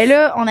penses? Ben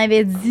là, on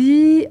avait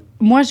dit...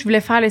 Moi, je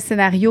voulais faire le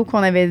scénario qu'on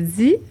avait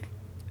dit.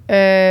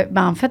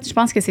 En fait, je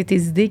pense que c'est tes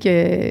idées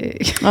que...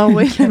 Ah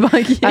oui,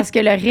 Parce que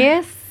le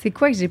reste, c'est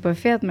quoi que j'ai pas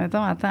fait,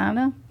 mettons? Attends,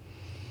 là.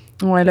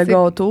 Ouais, le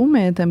gâteau,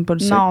 mais t'aimes pas le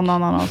sucre.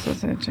 Non, ça,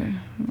 c'est... Je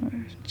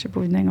sais pas,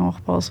 on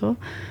repassera.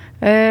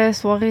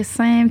 Soirée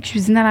simple,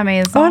 cuisine à la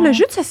maison. Ah, le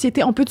jeu de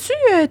société. On peut-tu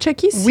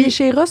checker si c'est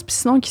chez Ross, puis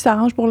sinon, qui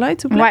s'arrange pour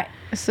l'aide, s'il vous plaît? Ouais,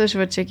 ça, je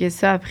vais checker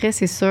ça après,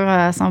 c'est sûr,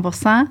 à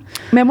 100%.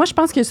 Mais moi, je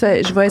pense que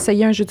je vais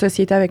essayer un jeu de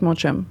société avec mon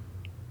chum.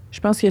 Je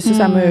pense que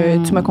ça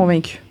tu m'as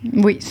convaincue.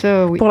 Oui,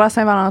 ça, oui. Pour la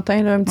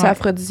Saint-Valentin, là, un petit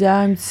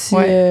aphrodisiaque, un petit...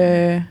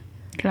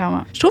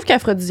 Clairement. Je trouve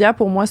qu'aphrodisiaque,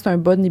 pour moi, c'est un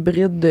bon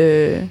hybride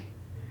de...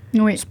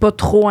 Oui. C'est pas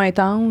trop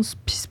intense,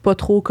 puis c'est pas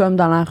trop comme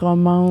dans la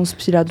romance,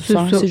 puis la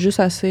douceur. C'est juste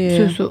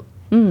assez... C'est ça.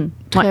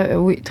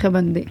 Oui, très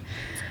bonne idée.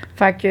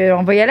 Fait que,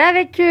 on va y aller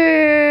avec...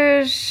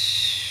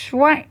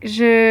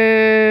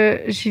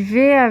 j'y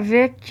vais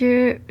avec...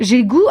 j'ai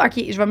le goût...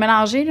 OK, je vais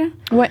mélanger, là.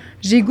 Ouais.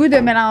 J'ai le goût de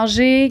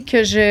mélanger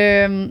que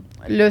je...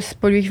 Là, c'est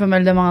pas lui qui va me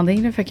le demander,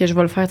 là, fait que je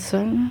vais le faire tout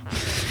seul.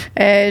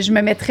 Je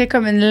me mettrais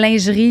comme une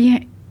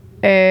lingerie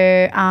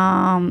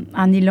en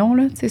nylon,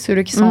 là, tu sais,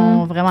 ceux-là qui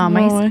sont vraiment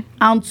minces,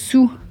 en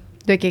dessous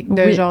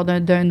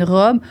d'une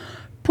robe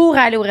pour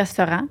aller au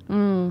restaurant.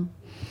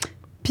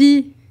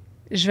 Puis,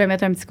 je vais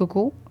mettre un petit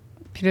coco.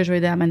 Puis là, je vais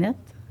aider à la manette.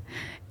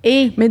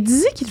 Mais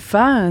dis-y qu'il le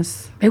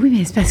fasse. Ben oui,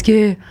 mais c'est parce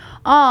que...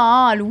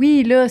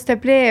 Louis, là, s'il te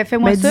plaît,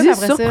 fais-moi ça. Mais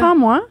dis,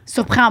 surprends-moi.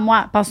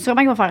 Surprends-moi. Pense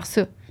sûrement qu'il va faire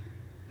ça.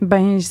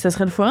 Ben, ça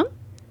serait le fun.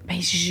 Ben,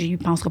 je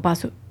penserai pas à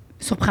ça.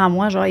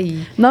 Surprends-moi, genre,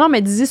 Non,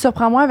 mais dis,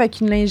 surprends-moi avec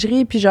une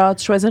lingerie, puis genre,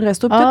 tu choisis le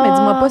resto, peut-être, mais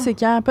dis-moi pas c'est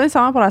quand. Pas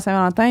nécessairement pour la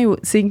Saint-Valentin.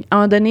 C'est, à un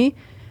moment donné,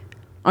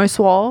 un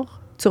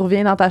soir, tu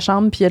reviens dans ta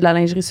chambre, puis il y a de la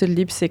lingerie sur le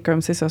lit, puis c'est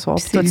comme c'est ce soir.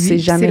 Puis toi, tu sais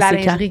jamais c'est quand. C'est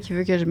la lingerie qu'il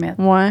veut que je mette.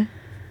 Ouais.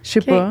 Je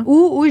sais pas.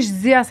 Ou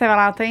je dis à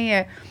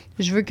Saint-Valentin,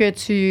 je veux que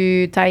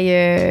tu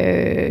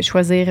t'ailles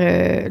choisir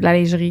la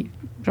lingerie.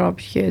 Genre,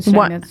 puis que tu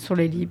la mettes sur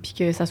le lit, puis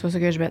que ça soit ça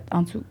que je mette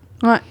en dessous.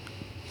 Ouais.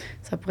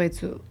 Ça pourrait être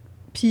ça.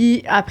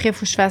 Puis après, il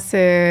faut que je fasse...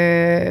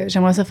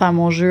 j'aimerais ça faire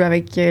mon jeu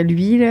avec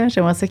lui, là.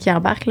 J'aimerais ça qu'il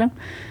embarque, là.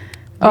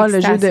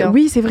 Le jeu de...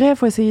 Oui, c'est vrai, il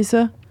faut essayer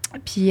ça.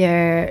 Puis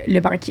le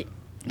banquier.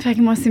 Fait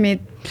que moi, c'est mes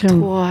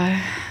 3...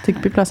 T'es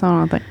occupé pour la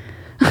Saint-Valentin.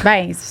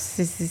 Ben,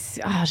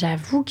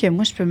 j'avoue que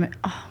moi, je peux me...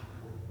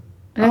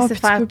 Laissez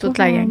faire toute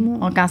la gang.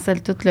 On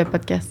cancelle tout le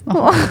podcast.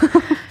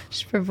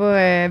 Je peux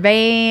pas...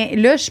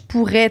 là, je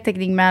pourrais,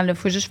 techniquement. Il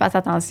faut juste que je fasse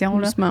attention.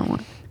 Là. Doucement, ouais.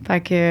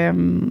 Fait que...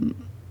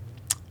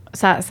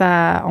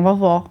 ça, on va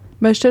voir.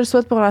 Ben, je te le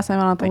souhaite pour la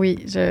Saint-Valentin.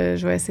 Oui,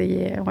 je vais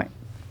essayer. Ouais.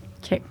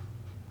 OK.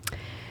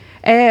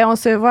 On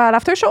se voit à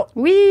l'after show.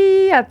 Oui,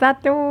 à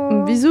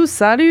tantôt. Bisous,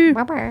 salut.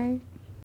 Bye bye.